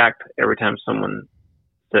can't react every time someone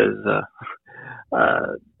says,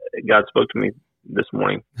 God spoke to me this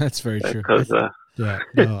morning. That's very true. Because, I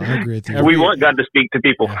agree with you. We want God to speak to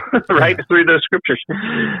people, right? Yeah. Through those scriptures.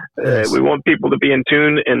 Yes. We want people to be in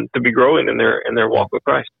tune and to be growing in their walk with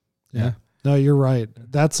Christ. Yeah. No, you're right.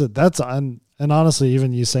 And honestly,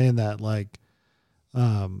 even you saying that, like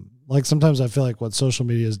sometimes I feel like what social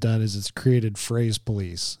media has done is it's created phrase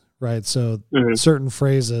police, right? So certain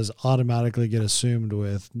phrases automatically get assumed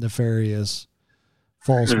with nefarious,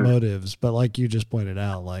 false motives. But like you just pointed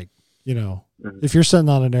out, like, if you're sitting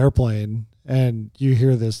on an airplane and you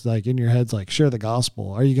hear this, like in your head's like, share the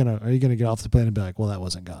gospel, are you gonna get off the plane and be like, well, that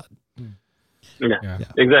wasn't God? Yeah.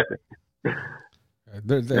 Exactly.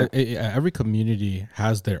 Every community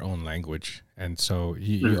has their own language, and so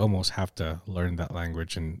you almost have to learn that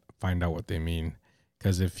language and find out what they mean.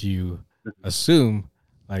 Because if you assume,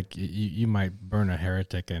 like, you might burn a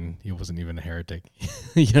heretic, and he wasn't even a heretic,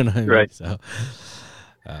 you know what I mean? Right. So,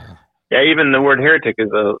 yeah, even the word heretic is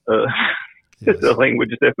a it's a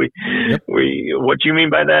language that we what you mean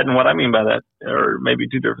by that and what I mean by that are maybe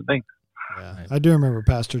two different things. Yeah, I do remember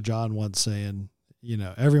Pastor John once saying,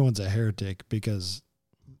 everyone's a heretic because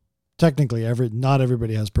technically not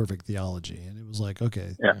everybody has perfect theology. And it was like,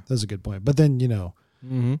 okay, that's a good point. But then,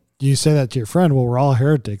 you say that to your friend, well, we're all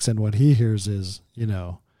heretics. And what he hears is,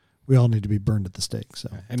 we all need to be burned at the stake. So,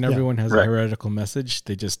 and everyone has a heretical message.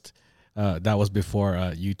 They just, that was before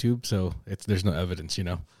YouTube. So there's no evidence,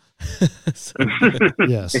 So,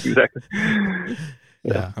 yes, exactly.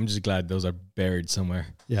 Yeah, I'm just glad those are buried somewhere.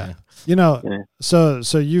 Yeah. So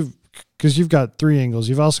because you've got three angles.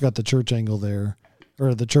 You've also got the church angle there,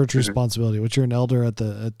 or the church responsibility, which you're an elder at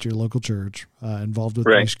your local church, involved with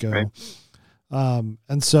Mishko. Right.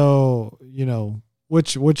 And so,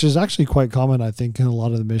 which is actually quite common, I think, in a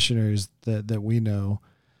lot of the missionaries that we know.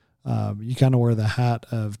 You kind of wear the hat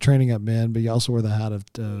of training up men, but you also wear the hat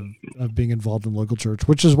of being involved in local church,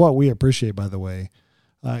 which is what we appreciate, by the way.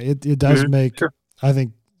 It does make, I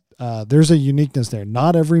think, there's a uniqueness there.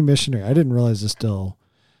 Not every missionary, I didn't realize this till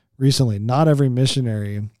recently, not every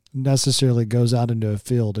missionary necessarily goes out into a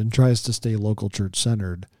field and tries to stay local church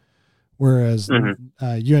centered. Whereas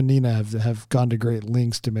you and Nina have gone to great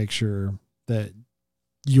lengths to make sure that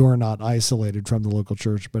you're not isolated from the local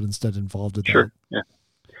church, but instead involved in that. Yeah.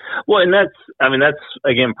 Well, and that's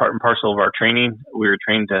again part and parcel of our training. We were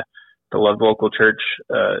trained to love the local church.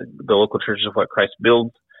 The local church is what Christ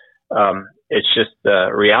builds. It's just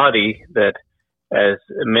the reality that as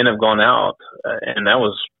men have gone out, and that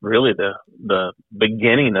was really the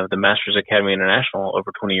beginning of the Masters Academy International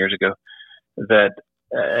over 20 years ago, that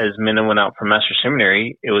as men went out from Master's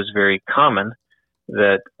Seminary, it was very common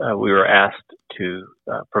that we were asked to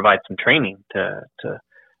provide some training to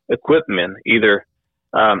equip men, either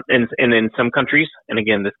and in some countries, and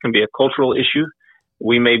again, this can be a cultural issue,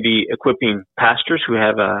 we may be equipping pastors who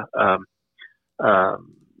have a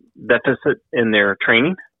deficit in their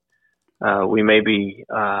training. We may be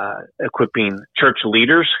equipping church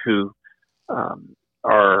leaders who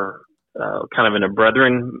are kind of in a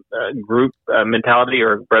brethren group mentality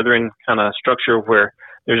or brethren kind of structure where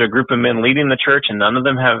there's a group of men leading the church and none of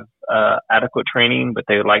them have adequate training, but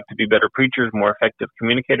they would like to be better preachers, more effective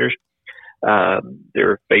communicators.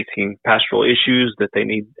 They're facing pastoral issues that they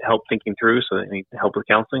need help thinking through, so they need help with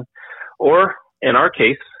counseling. Or in our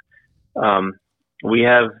case, we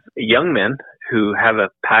have young men who have a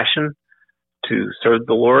passion to serve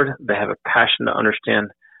the Lord. They have a passion to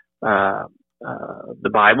understand the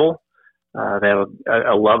Bible. They have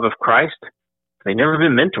a love of Christ. They've never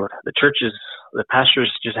been mentored. The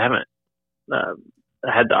pastors just haven't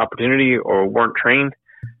had the opportunity or weren't trained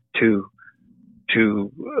to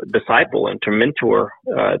disciple and to mentor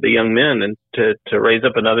the young men and to raise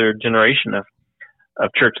up another generation of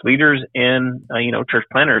church leaders and church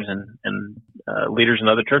planners and leaders in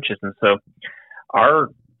other churches. And so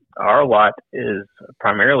our lot is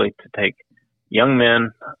primarily to take young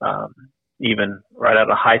men, even right out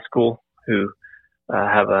of high school, who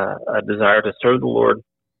have a desire to serve the Lord,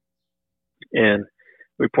 and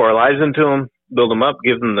we pour our lives into them, build them up,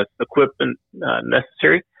 give them the equipment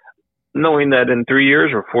necessary, knowing that in 3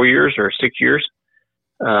 years or 4 years or 6 years,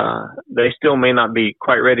 they still may not be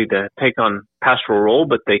quite ready to take on pastoral role,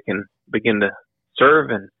 but they can begin to serve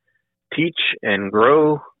and teach and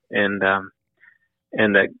grow, and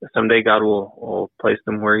that someday God will place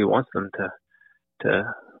them where He wants them to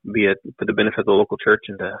be for the benefit of the local church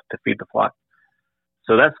and to feed the flock.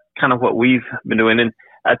 So that's kind of what we've been doing. And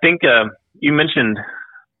I think you mentioned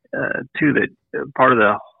too that part of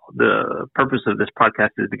the purpose of this podcast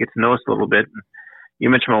is to get to know us a little bit. You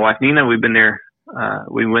mentioned my wife Nina. We've been there.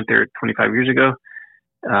 We went there 25 years ago.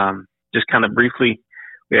 Just kind of briefly,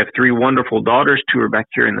 we have 3 wonderful daughters. 2 are back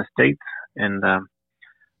here in the States, and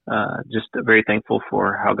just very thankful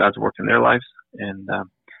for how God's worked in their lives, and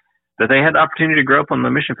that they had the opportunity to grow up on the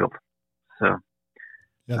mission field. So,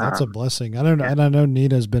 yeah, that's a blessing. I don't know, and I know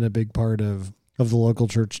Nina's been a big part of the local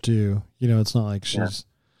church too. It's not like she's,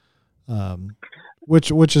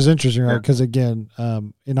 which is interesting, right? Because again,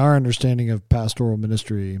 in our understanding of pastoral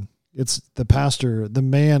ministry, it's the pastor,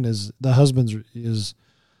 the husband is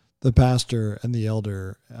the pastor and the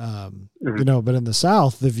elder, but in the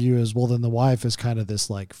South, the view is, well, then the wife is kind of this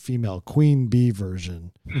like female queen bee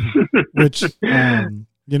version, which, again,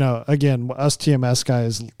 us TMS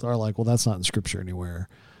guys are like, well, that's not in scripture anywhere.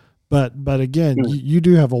 But again, Mm. you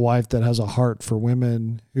do have a wife that has a heart for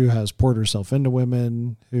women, who has poured herself into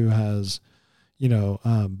women, who has,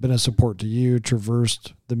 been a support to you,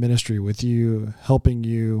 traversed the ministry with you, helping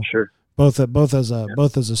you Sure. both as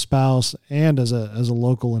a spouse and as a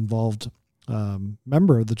local involved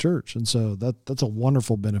member of the church. And so that's a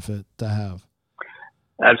wonderful benefit to have.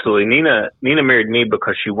 Absolutely. Nina married me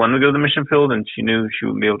because she wanted to go to the mission field and she knew she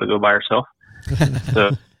wouldn't be able to go by herself.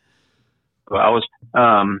 So I was,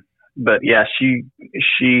 but yeah, she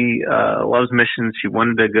loves missions. She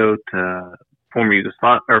wanted to go to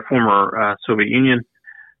former Soviet Union.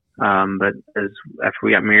 But after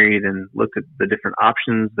we got married and looked at the different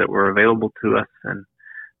options that were available to us and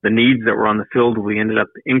the needs that were on the field, we ended up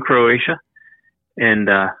in Croatia. And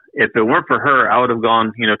if it weren't for her, I would have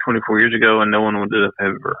gone, 24 years ago, and no one would have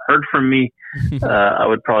ever heard from me. I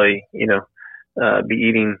would probably, be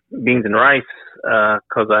eating beans and rice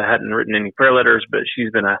because I hadn't written any prayer letters. But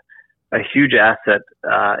she's been a huge asset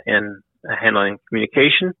in handling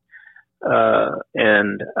communication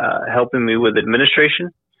and helping me with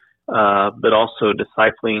administration, but also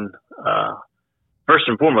discipling. First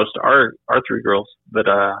and foremost, our three girls, but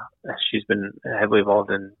she's been heavily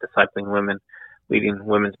involved in discipling women, leading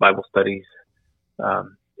women's Bible studies,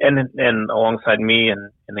 and alongside me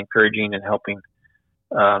and encouraging and helping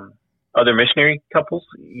other missionary couples,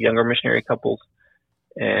 younger missionary couples,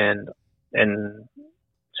 and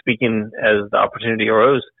speaking as the opportunity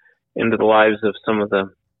arose into the lives of some of the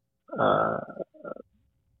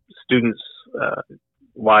students'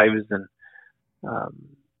 wives and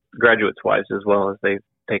graduates' wives, as well as they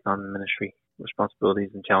take on ministry responsibilities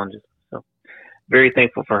and challenges. So very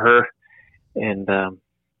thankful for her. And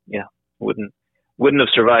wouldn't have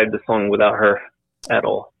survived this long without her at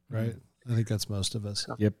all. Right. I think that's most of us.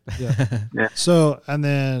 Yep. Yeah. So, and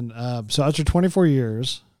then, so after 24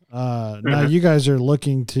 years, now you guys are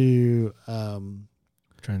looking to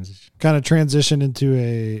transition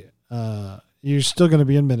into you're still going to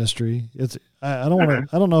be in ministry. It's I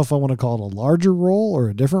don't know if I want to call it a larger role or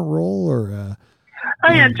a different role or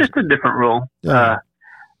just a different role. Yeah.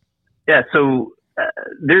 So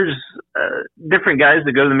there's different guys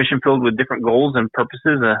that go to the mission field with different goals and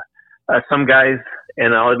purposes. Some guys,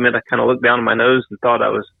 and I'll admit, I kind of looked down on my nose and thought I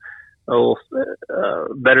was a little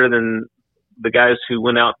better than the guys who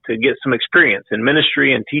went out to get some experience in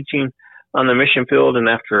ministry and teaching on the mission field. And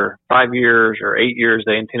after 5 years or 8 years,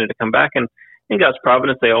 they intended to come back. And in God's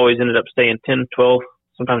providence, they always ended up staying 10, 12,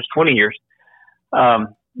 sometimes 20 years.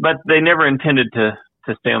 But they never intended to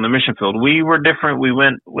stay on the mission field. We were different. We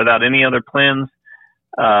went without any other plans.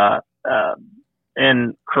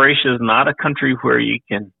 And Croatia is not a country where you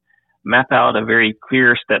can map out a very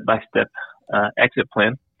clear step-by-step exit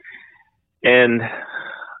plan. And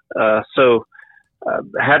so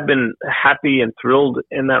had been happy and thrilled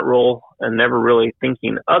in that role and never really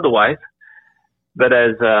thinking otherwise. But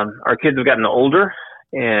as our kids have gotten older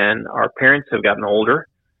and our parents have gotten older,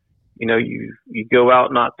 you go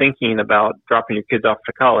out not thinking about dropping your kids off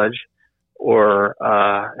to college or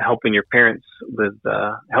helping your parents with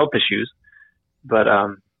health issues. But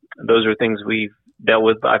those are things we've dealt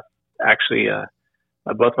with. I've actually,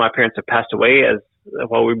 both my parents have passed away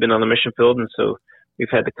while we've been on the mission field, and so we've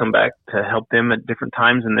had to come back to help them at different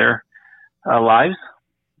times in their lives.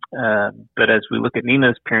 But as we look at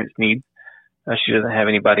Nina's parents' needs, she doesn't have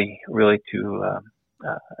anybody really to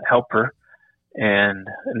help her. And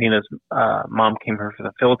Nina's mom came here from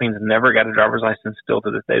the Philippines and never got a driver's license. Still to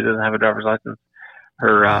this day doesn't have a driver's license.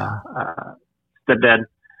 Her stepdad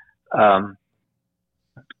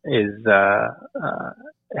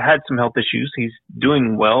had some health issues. He's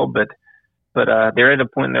doing well, but they're at a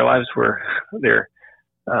point in their lives where their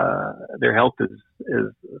health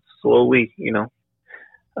is slowly,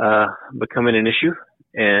 becoming an issue.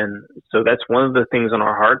 And so that's one of the things on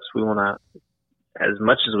our hearts. We want to, as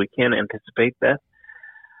much as we can, anticipate that.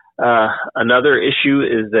 Another issue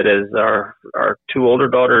is that as our two older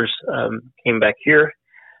daughters came back here,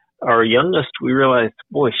 our youngest, we realized,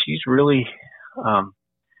 boy, she's really,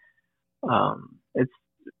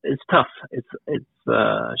 it's tough.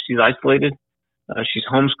 She's isolated. She's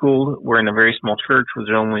homeschooled. We're in a very small church with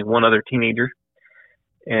only one other teenager.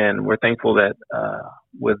 And we're thankful that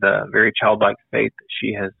with a very childlike faith,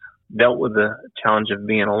 she has dealt with the challenge of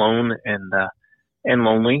being alone and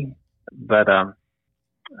lonely. But I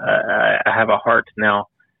have a heart now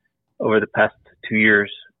over the past 2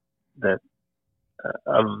 years that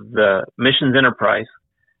of the missions enterprise,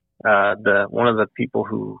 one of the people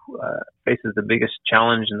who faces the biggest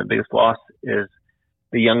challenge and the biggest loss is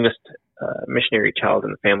the youngest missionary child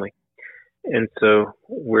in the family. And so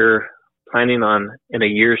we're planning on, in a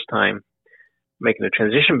year's time, making a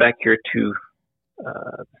transition back here to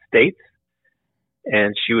the States,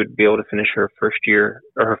 and she would be able to finish her first year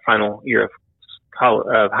or her final year of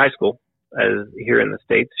high school as here in the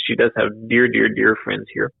States. She does have dear friends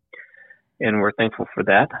here, and we're thankful for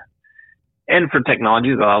that. And for technology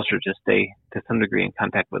that allows her to stay to some degree in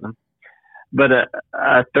contact with them. But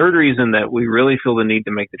a third reason that we really feel the need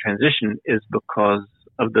to make the transition is because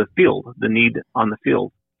of the field, the need on the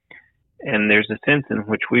field. And there's a sense in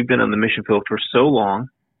which we've been on the mission field for so long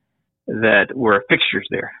that we're fixtures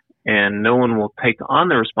there, and no one will take on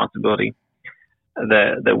the responsibility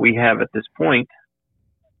that we have at this point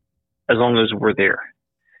as long as we're there.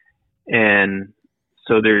 And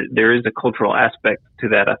so there is a cultural aspect to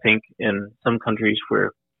that, I think, in some countries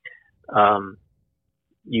where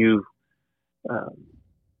you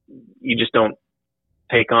just don't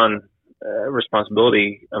take on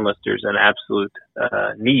responsibility unless there's an absolute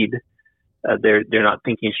need. They're not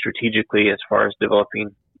thinking strategically as far as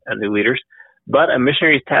developing new leaders. But a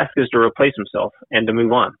missionary's task is to replace himself and to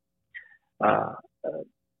move on.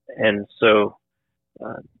 And so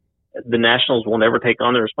the nationals will never take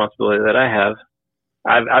on the responsibility that I have.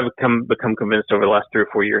 I've become convinced over the last 3 or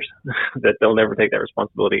 4 years that they'll never take that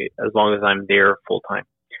responsibility as long as I'm there full time.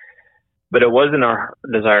 But it wasn't our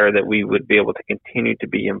desire that we would be able to continue to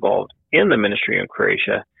be involved in the ministry in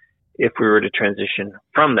Croatia if we were to transition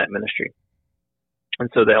from that ministry. And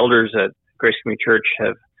so the elders at Grace Community Church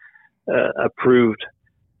have approved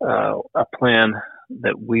a plan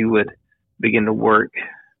that we would begin to work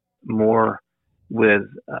more with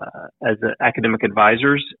as academic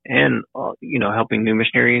advisors and helping new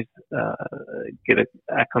missionaries get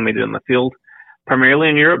acclimated in the field, primarily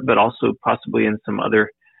in Europe, but also possibly in some other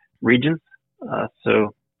regions.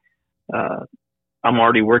 So I'm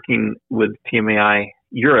already working with TMAI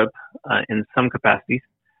Europe in some capacities,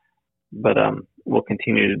 but we'll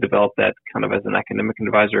continue to develop that kind of as an academic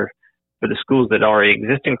advisor for the schools that already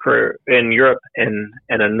exist in Europe and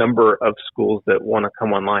a number of schools that want to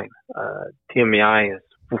come online. TMAI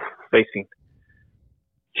is facing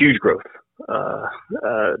huge growth,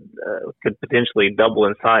 could potentially double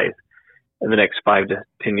in size in the next 5 to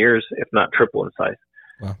 10 years, if not triple in size.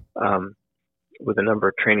 Wow. With a number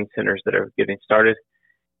of training centers that are getting started.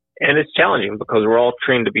 And it's challenging because we're all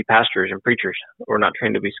trained to be pastors and preachers. We're not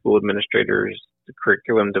trained to be school administrators,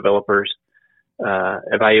 curriculum developers,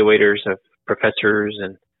 evaluators of professors.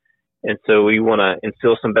 And so we want to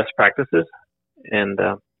instill some best practices and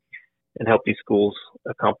help these schools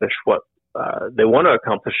accomplish what they want to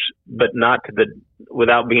accomplish, but not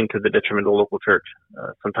without being to the detriment of the local church.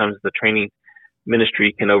 Sometimes the training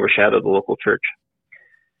ministry can overshadow the local church.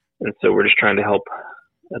 And so we're just trying to help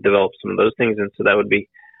develop some of those things. And so that would be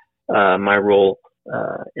my role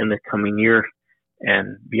in the coming year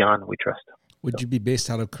and beyond, we trust. Would you be based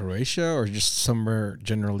out of Croatia or just somewhere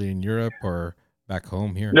generally in Europe or back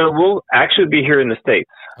home here? No, we'll actually be here in the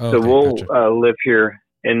States. Oh, so okay, we'll gotcha. live here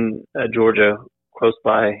in Georgia, close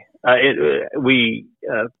by. We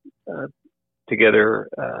together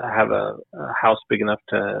have a house big enough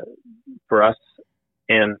for us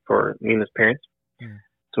and for Nina's parents.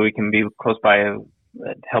 So we can be close by and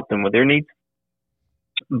help them with their needs.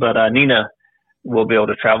 But Nina will be able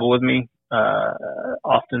to travel with me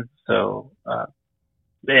often. So,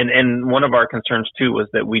 and one of our concerns too was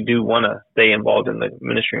that we do want to stay involved in the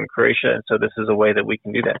ministry in Croatia, and so this is a way that we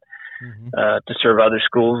can do that to serve other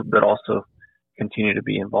schools, but also continue to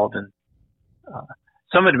be involved in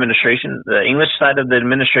some administration. The English side of the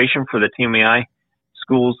administration for the TMAI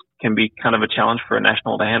schools can be kind of a challenge for a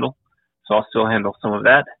national to handle. So I'll still handle some of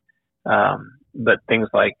that. But things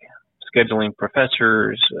like scheduling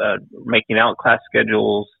professors, making out class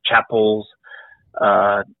schedules, chapels,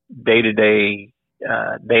 day-to-day,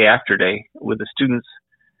 day after day with the students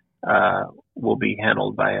will be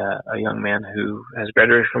handled by a young man who has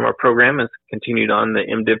graduated from our program, has continued on the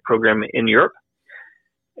MDiv program in Europe,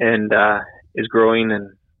 and is growing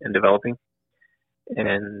and developing.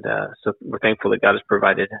 And so we're thankful that God has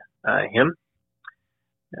provided him.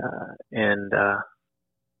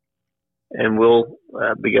 And we'll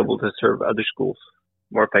be able to serve other schools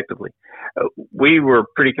more effectively. We were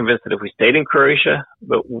pretty convinced that if we stayed in Croatia,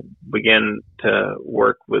 but began to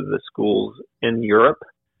work with the schools in Europe,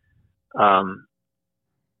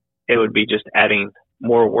 it would be just adding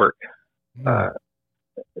more work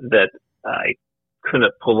that I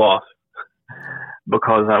couldn't pull off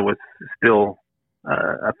because I was still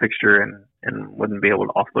a fixture and wouldn't be able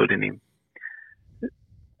to offload any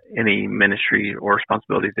ministry or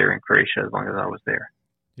responsibilities there in Croatia as long as I was there.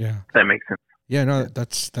 Yeah. If that makes sense. Yeah, no,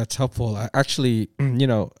 that's helpful. Actually,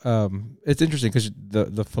 it's interesting because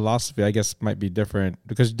the philosophy, I guess, might be different,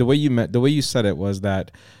 because the way you said it was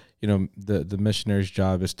that, the missionary's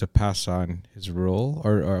job is to pass on his role,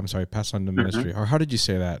 or I'm sorry, pass on the ministry. Or how did you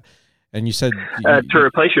say that? And you said to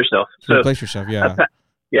replace yourself. To replace yourself, yeah.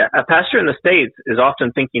 A pastor in the States is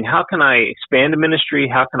often thinking, how can I expand a ministry?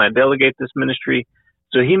 How can I delegate this ministry?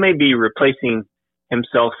 So he may be replacing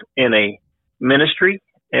himself in a ministry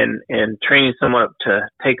and training someone up to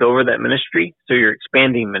take over that ministry. So you're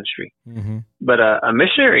expanding ministry. Mm-hmm. But a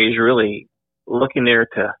missionary is really looking there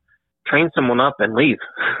to train someone up and leave.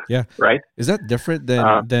 Yeah. Right. Is that different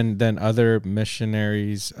than other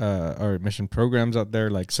missionaries or mission programs out there?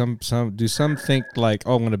 Like some think like,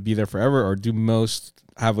 oh, I'm going to be there forever, or do most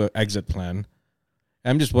have an exit plan?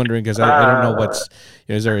 I'm just wondering, because I don't know what's,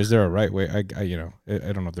 is there a right way? I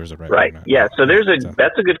don't know if there's a right way. Right. Yeah. So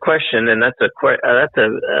that's a good question, and that's a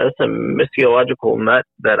missiological nut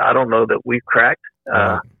that I don't know that we've cracked,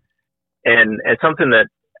 and it's something that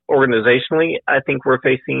organizationally I think we're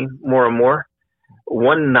facing more and more.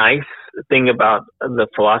 One nice thing about the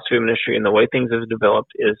philosophy of ministry and the way things have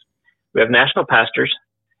developed is we have national pastors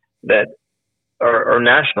that are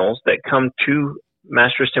nationals that come to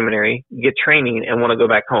Master's Seminary, get training, and want to go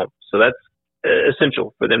back home. So that's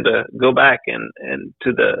essential for them to go back and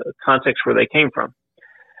to the context where they came from.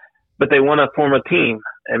 But they want to form a team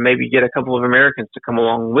and maybe get a couple of Americans to come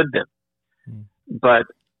along with them. But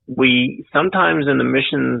we sometimes in the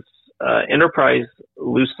missions enterprise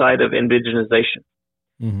lose sight of indigenization,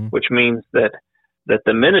 which means that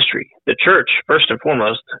the ministry, the church, first and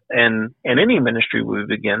foremost, and any ministry we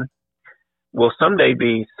begin, will someday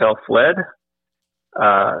be self-led,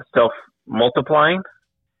 self-multiplying,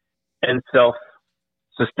 and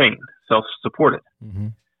self-sustained, self-supported.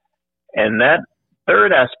 And that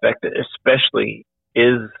third aspect especially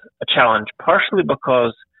is a challenge, partially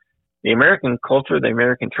because the American culture, the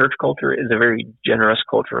American church culture, is a very generous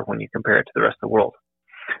culture when you compare it to the rest of the world.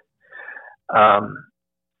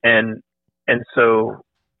 And so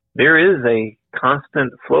there is a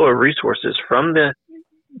constant flow of resources from the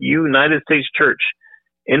United States church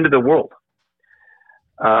into the world,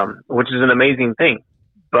 which is an amazing thing.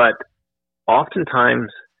 But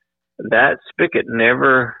oftentimes that spigot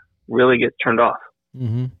never really gets turned off.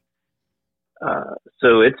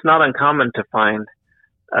 So it's not uncommon to find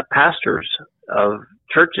pastors of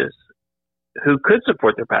churches who could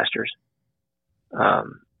support their pastors,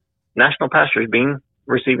 national pastors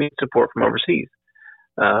receiving support from overseas,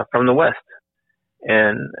 from the West.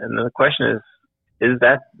 And the question is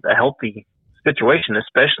that a healthy situation,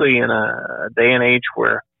 especially in a day and age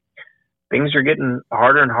where things are getting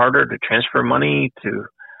harder and harder to transfer money, to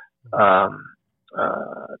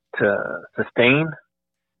sustain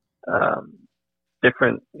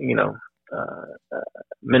different,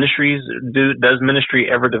 ministries. Does ministry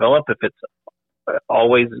ever develop if it's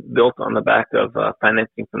always built on the back of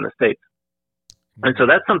financing from the states? And so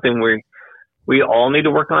that's something we all need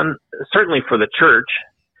to work on, certainly for the church,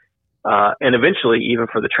 and eventually even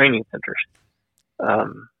for the training centers.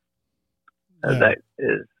 That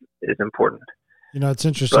is important. It's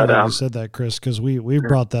interesting that you said that, Chris, because we've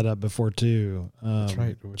brought that up before too. That's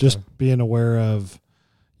right. Just being aware of,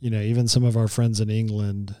 even some of our friends in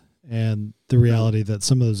England, and the reality that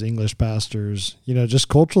some of those English pastors, just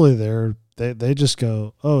culturally they just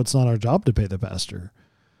go, oh, it's not our job to pay the pastor,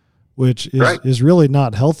 which is really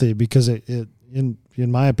not healthy, because it in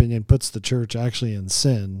my opinion puts the church actually in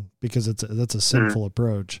sin, because that's a sinful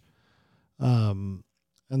approach. And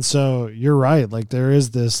so you're right. Like there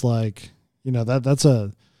is this, that's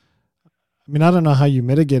I don't know how you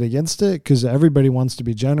mitigate against it, because everybody wants to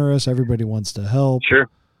be generous. Everybody wants to help. Sure.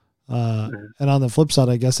 And on the flip side,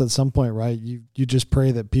 I guess at some point, right, you just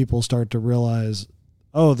pray that people start to realize,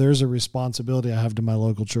 oh, there's a responsibility I have to my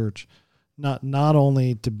local church, not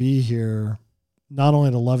only to be here, not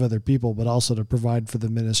only to love other people, but also to provide for the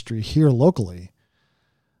ministry here locally.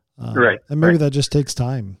 Right. And maybe that just takes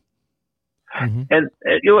time. And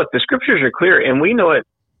look, the scriptures are clear, and we know it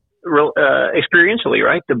experientially,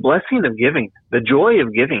 right? The blessing of giving, the joy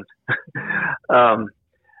of giving.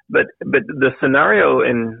 But the scenario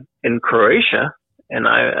in Croatia, and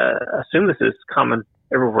I assume this is common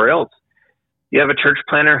everywhere else, you have a church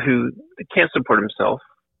planner who can't support himself,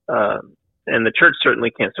 and the church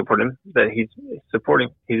certainly can't support him, that he's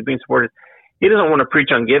being supported. He doesn't want to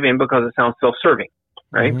preach on giving because it sounds self-serving,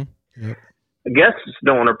 right? Yep. Guests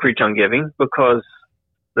don't want to preach on giving because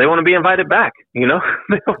they want to be invited back, They don't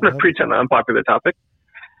want to preach on an unpopular topic.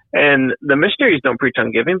 And the missionaries don't preach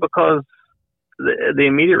on giving because the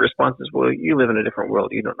immediate response is, well, you live in a different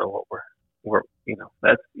world. You don't know what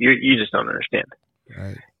that's you just don't understand.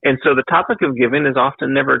 Right. And so the topic of giving is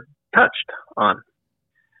often never touched on,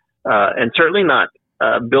 and certainly not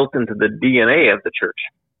built into the DNA of the church.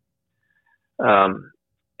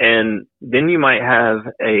 And then you might have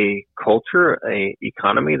a culture, a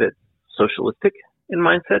economy that's socialistic in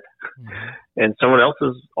mindset, and someone else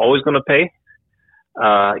is always going to pay.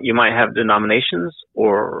 You might have denominations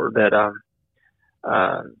or that,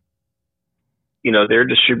 they're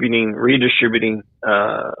redistributing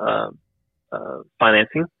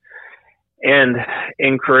financing. And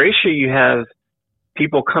in Croatia, you have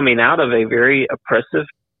people coming out of a very oppressive,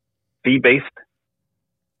 fee-based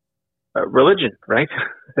religion, right?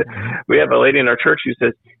 We have a lady in our church who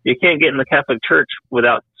says you can't get in the Catholic Church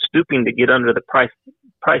without stooping to get under the price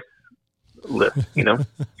list,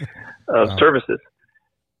 of services.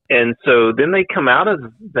 And so then they come out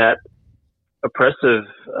of that oppressive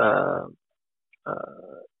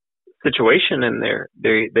situation, and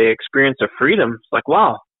they experience a freedom. It's like,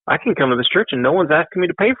 wow, I can come to this church and no one's asking me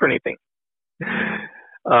to pay for anything.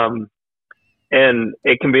 And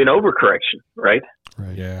it can be an overcorrection, right?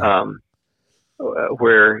 Right. Yeah.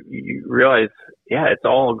 Where you realize, yeah, it's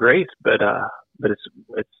all grace, but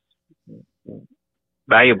it's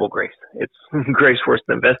valuable grace. It's grace worth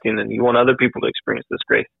investing in. You want other people to experience this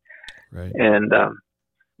grace. Right. And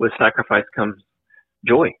with sacrifice comes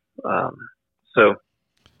joy. So,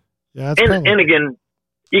 yeah, and again,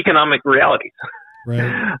 economic realities.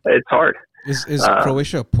 Right. It's hard. Is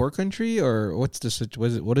Croatia a poor country, or what's the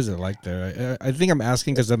situation? What is it like there? I think I'm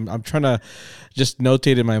asking because I'm trying to just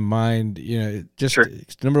notate in my mind. Sure.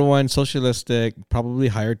 Number one, socialistic, probably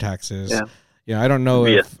higher taxes. Yeah. I don't know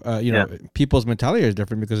Yes. if people's mentality is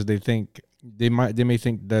different because they may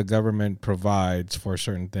think the government provides for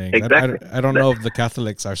certain things. Exactly. I don't know if the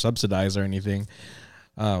Catholics are subsidized or anything.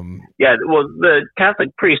 Yeah. Well, the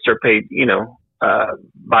Catholic priests are paid,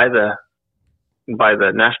 by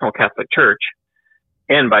the National Catholic Church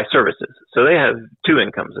and by services. So they have two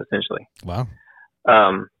incomes essentially. Wow.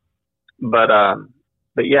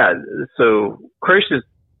 But yeah, so Croatia is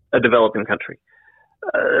a developing country.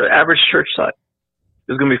 Average church size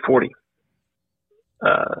is going to be 40.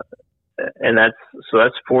 And that's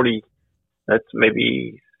 40, that's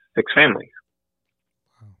maybe 6 families.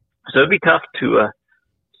 So it'd be tough to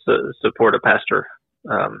support a pastor.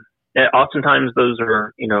 And oftentimes those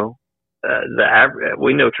are, the average.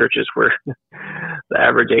 We know churches where the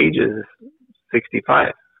average age is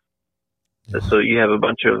 65. Yeah. So you have a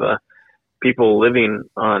bunch of people living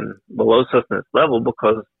on below sustenance level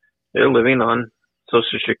because they're living on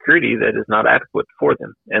Social Security that is not adequate for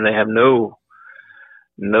them, and they have no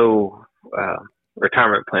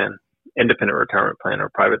retirement plan, independent retirement plan, or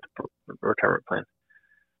private retirement plan.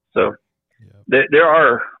 So there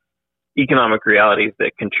are economic realities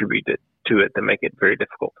that contribute to it that make it very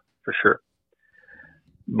difficult, for sure.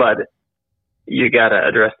 But you got to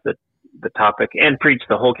address the topic and preach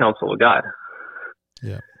the whole counsel of God.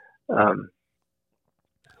 Yeah.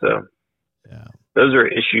 So those are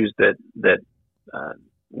issues that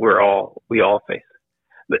we all face.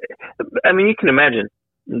 But, I mean, you can imagine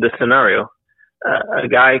the scenario. A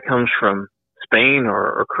guy comes from Spain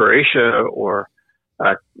or Croatia or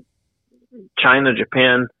China,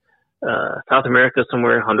 Japan, South America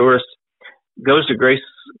somewhere, Honduras, goes to Grace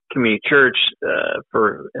Community Church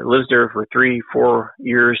lives there for 3-4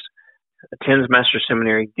 years, attends Master's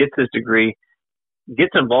Seminary, gets his degree,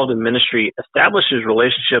 gets involved in ministry, establishes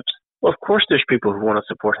relationships. Well, of course, there's people who want to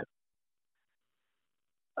support him.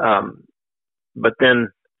 But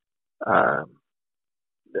then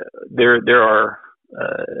there are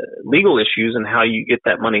legal issues in how you get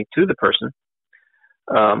that money to the person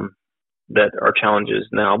that are challenges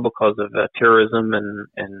now because of terrorism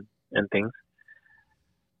and things.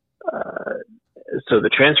 So the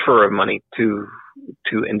transfer of money to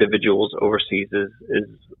individuals overseas is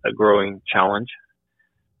a growing challenge.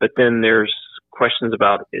 But then there's questions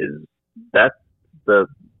about, is that the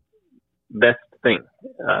best thing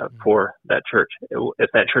for that church? If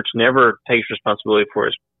that church never takes responsibility for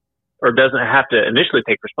it, or doesn't have to initially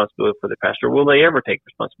take responsibility for their pastor, will they ever take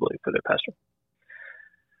responsibility for their pastor?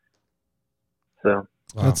 So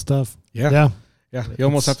that's tough. Yeah. You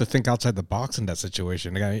almost have to think outside the box in that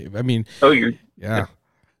situation. I mean, yeah.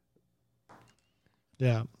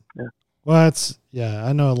 Well,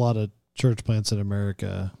 I know a lot of church plants in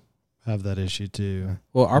America have that issue too.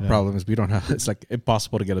 Well, our problem is we don't have. It's like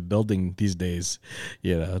impossible to get a building these days.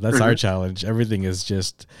 That's our challenge. Everything is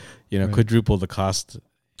just, quadruple the cost.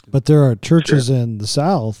 But there are churches in the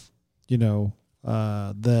South,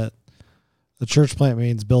 that The church plant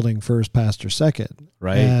means building first, pastor second.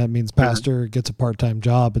 Right. And it means pastor gets a part-time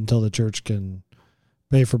job until the church can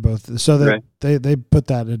pay for both. So that they put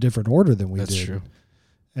that in a different order than we did. That's true.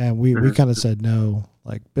 And we kind of said, no,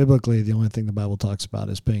 like biblically, the only thing the Bible talks about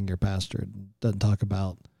is paying your pastor. It doesn't talk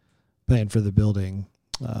about paying for the building.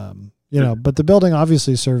 But the building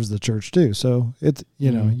obviously serves the church too. So it's,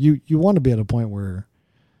 you want to be at a point where,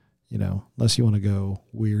 unless you want to go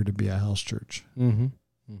weird and be a house church. Mm-hmm.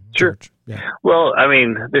 Sure. Yeah. Well, I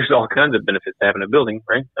mean, there's all kinds of benefits to having a building,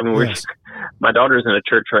 right? I mean, my daughter's in a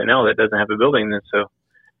church right now that doesn't have a building. And so,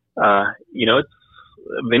 it's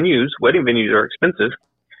wedding venues are expensive.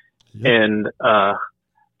 Yep. And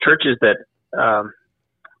churches that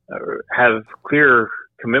have clear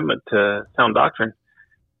commitment to sound doctrine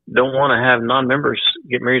don't want to have non-members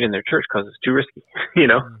get married in their church because it's too risky,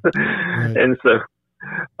 Right. And so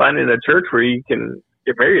finding a church where you can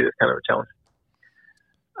get married is kind of a challenge.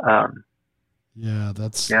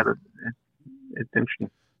 It's interesting.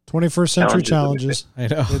 21st century challenges. I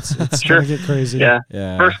know. It's going to get crazy. Yeah.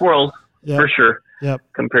 First world, for sure. Yep.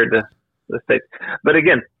 Compared to the States. But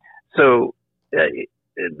again, so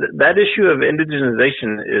that issue of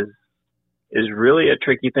indigenization is really a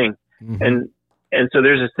tricky thing. Mm-hmm. And so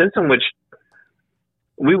there's a sense in which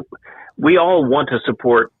we all want to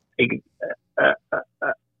support a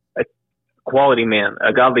quality man,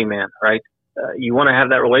 a godly man, right? You want to have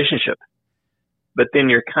that relationship, but then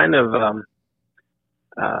you're kind of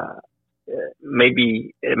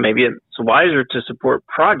maybe it's wiser to support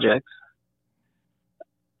projects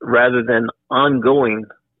rather than ongoing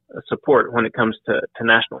support when it comes to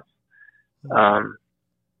nationals,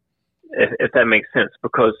 if that makes sense,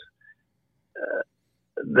 because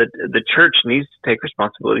the church needs to take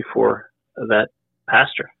responsibility for that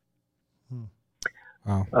pastor.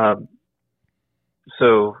 Wow.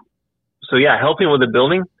 So yeah, helping with the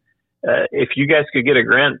building. If you guys could get a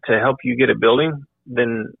grant to help you get a building,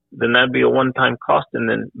 then that'd be a one-time cost,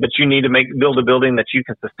 but you need to build a building that you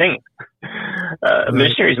can sustain.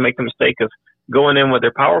 Missionaries make the mistake of going in with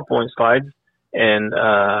their PowerPoint slides and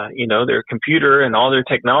their computer and all their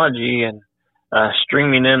technology and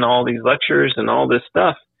streaming in all these lectures and all this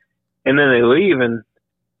stuff, and then they leave and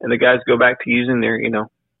the guys go back to using their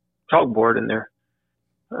chalkboard and their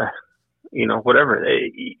whatever.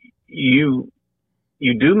 You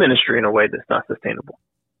do ministry in a way that's not sustainable.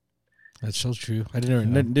 That's so true. I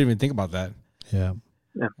didn't even think about that. Yeah.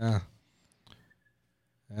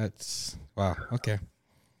 That's wow. Okay.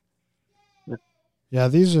 Yeah,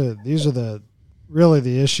 these are the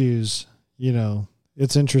issues.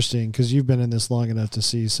 It's interesting because you've been in this long enough to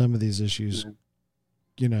see some of these issues.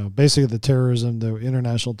 Basically the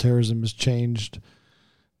international terrorism has changed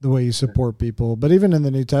the way you support people. But even in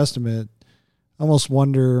the New Testament, I almost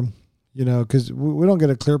wonder, because we don't get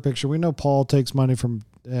a clear picture. We know Paul takes money from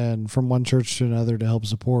one church to another to help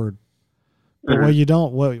support. But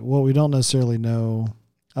what we don't necessarily know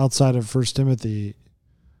outside of 1 Timothy,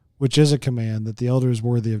 which is a command that the elder is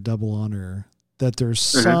worthy of double honor, that there's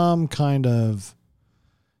some kind of,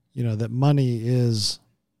 that money is,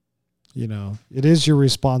 it is your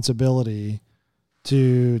responsibility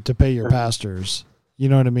to pay your pastors. You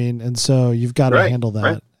know what I mean? And so you've got to handle that.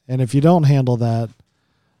 Right. And if you don't handle that,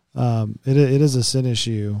 it is a sin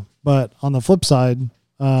issue. But on the flip side,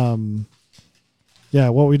 what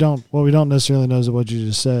we don't necessarily know is what you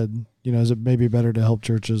just said. Is it maybe better to help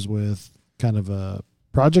churches with kind of a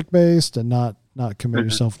project based and not commit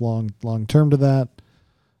yourself long term to that?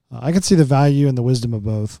 I can see the value and the wisdom of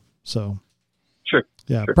both. So, sure.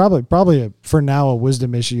 Yeah, sure. Probably for now a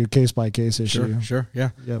wisdom issue, case by case issue. Sure. Yeah.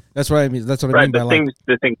 Yep. That's what I mean. That's what I mean by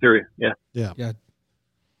the thing through. Yeah. Yeah.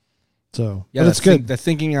 So yeah, that's good. The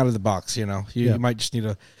thinking out of the box. You might just need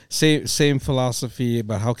a same philosophy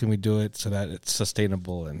about how can we do it so that it's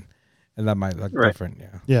sustainable and that might look different.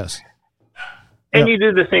 Yeah. Yes. And you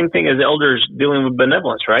do the same thing as elders dealing with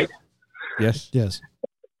benevolence, right? Yes.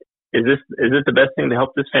 Is this the best thing to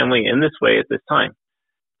help this family in this way at this time?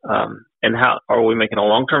 And how are we making a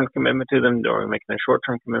long-term commitment to them, or are we making a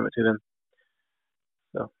short-term commitment to them?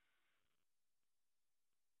 So.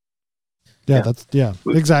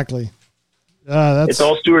 Exactly. It's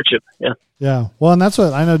all stewardship. Yeah. Yeah. Well, and that's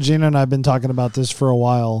what I know. Gina and I have been talking about this for a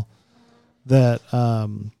while. That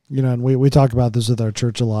and we talk about this with our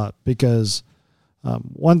church a lot because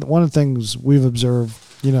one of the things we've observed,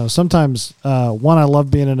 sometimes I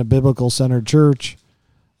love being in a biblical centered church,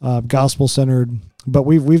 gospel centered, but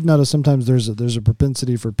we've noticed sometimes there's a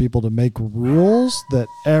propensity for people to make rules that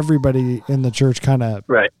everybody in the church kind of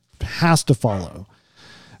has to follow.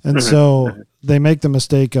 And so they make the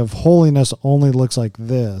mistake of holiness only looks like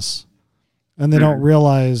this. And they don't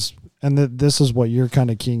realize and that this is what you're kind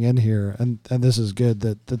of keying in here, and this is good,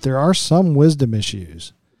 that there are some wisdom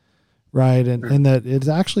issues, right? And that it's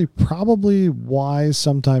actually probably wise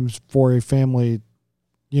sometimes for a family,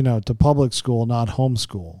 to public school, not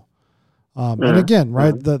homeschool. And again,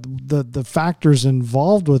 right, the factors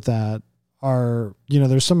involved with that are,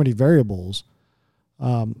 there's so many variables.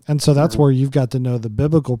 And so that's where you've got to know the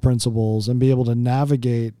biblical principles and be able to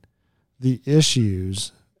navigate the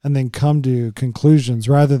issues and then come to conclusions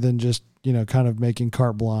rather than just, kind of making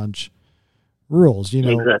carte blanche rules.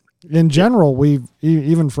 Exactly. In general,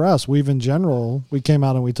 even for us, we came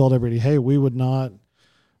out and we told everybody, hey, we would not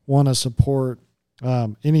want to support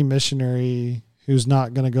any missionary who's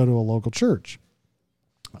not going to go to a local church.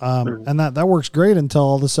 And that works great until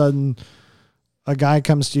all of a sudden a guy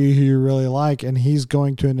comes to you who you really like, and he's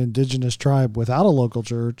going to an indigenous tribe without a local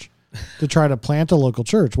church to try to plant a local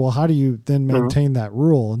church. Well, how do you then maintain that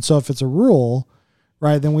rule? And so if it's a rule,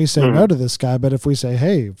 right, then we say no to this guy. But if we say,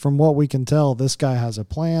 hey, from what we can tell, this guy has a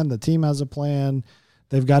plan, the team has a plan,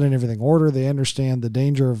 they've got in everything order, they understand the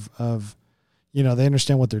danger of they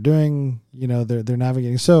understand what they're doing, they're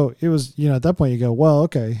navigating. So it was, at that point you go, well,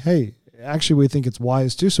 okay, hey, actually we think it's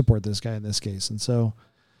wise to support this guy in this case. And so,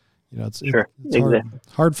 it's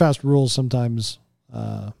hard, fast rules sometimes,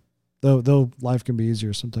 though life can be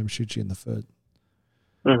easier, sometimes shoot you in the foot.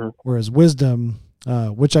 Whereas wisdom,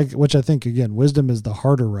 which I think, again, wisdom is the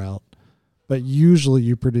harder route, but usually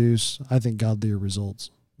you produce, I think, godlier results.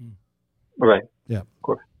 Right. Yeah. Of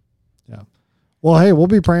course. Yeah. Well, hey, we'll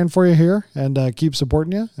be praying for you here and keep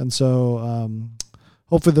supporting you. And so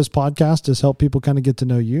hopefully this podcast has helped people kind of get to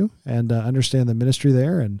know you and understand the ministry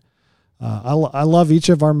there. And I love each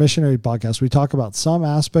of our missionary podcasts. We talk about some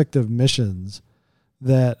aspect of missions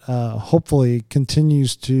that hopefully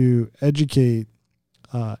continues to educate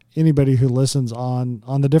anybody who listens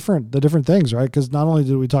on the different things, right? Because not only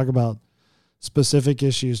did we talk about specific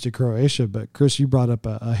issues to Croatia, but Chris, you brought up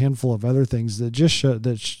a handful of other things that just show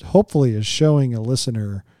hopefully is showing a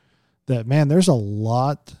listener that, man, there's a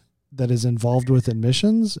lot that is involved within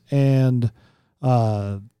missions, and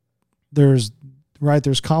there's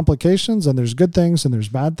complications, and there's good things, and there's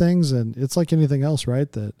bad things, and it's like anything else,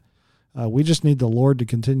 right? That we just need the Lord to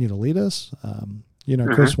continue to lead us.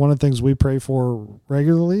 Chris, one of the things we pray for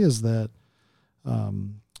regularly is that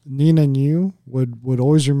Nina and you would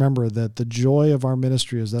always remember that the joy of our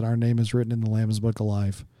ministry is that our name is written in the Lamb's Book of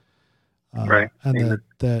Life. Right. And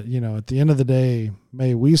that, at the end of the day,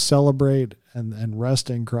 may we celebrate and rest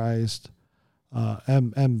in Christ. But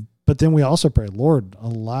then we also pray, Lord,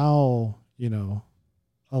 allow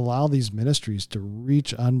these ministries to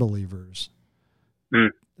reach unbelievers.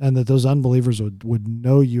 And that those unbelievers would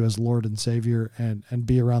know you as Lord and Savior and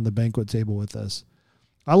be around the banquet table with us.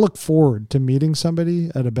 I look forward to meeting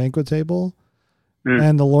somebody at a banquet table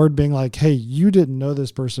and the Lord being like, hey, you didn't know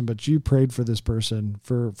this person, but you prayed for this person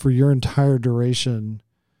for your entire duration.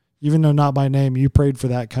 Even though not by name, you prayed for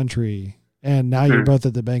that country. And now you're both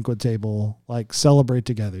at the banquet table, like celebrate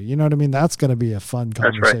together. You know what I mean? That's going to be a fun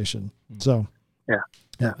conversation. Right. So,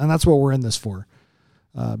 yeah. And that's what we're in this for.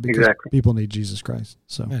 Because people need Jesus Christ.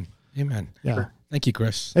 So, Amen. Yeah. Sure. Thank you,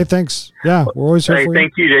 Chris. Hey, thanks. Yeah, we're always here for you.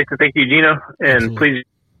 Thank you, Jason. Thank you, Gino. And please,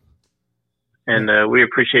 we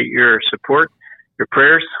appreciate your support, your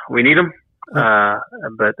prayers. We need them.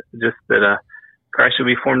 But just that Christ would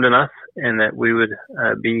be formed in us, and that we would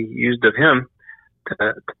be used of Him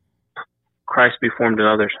to Christ be formed in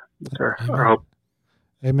others. That's our hope.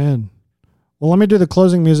 Amen. Well, let me do the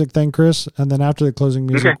closing music thing, Chris, and then after the closing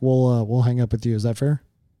music, we'll hang up with you. Is that fair?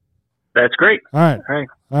 That's great. All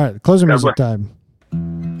right. Closing music time.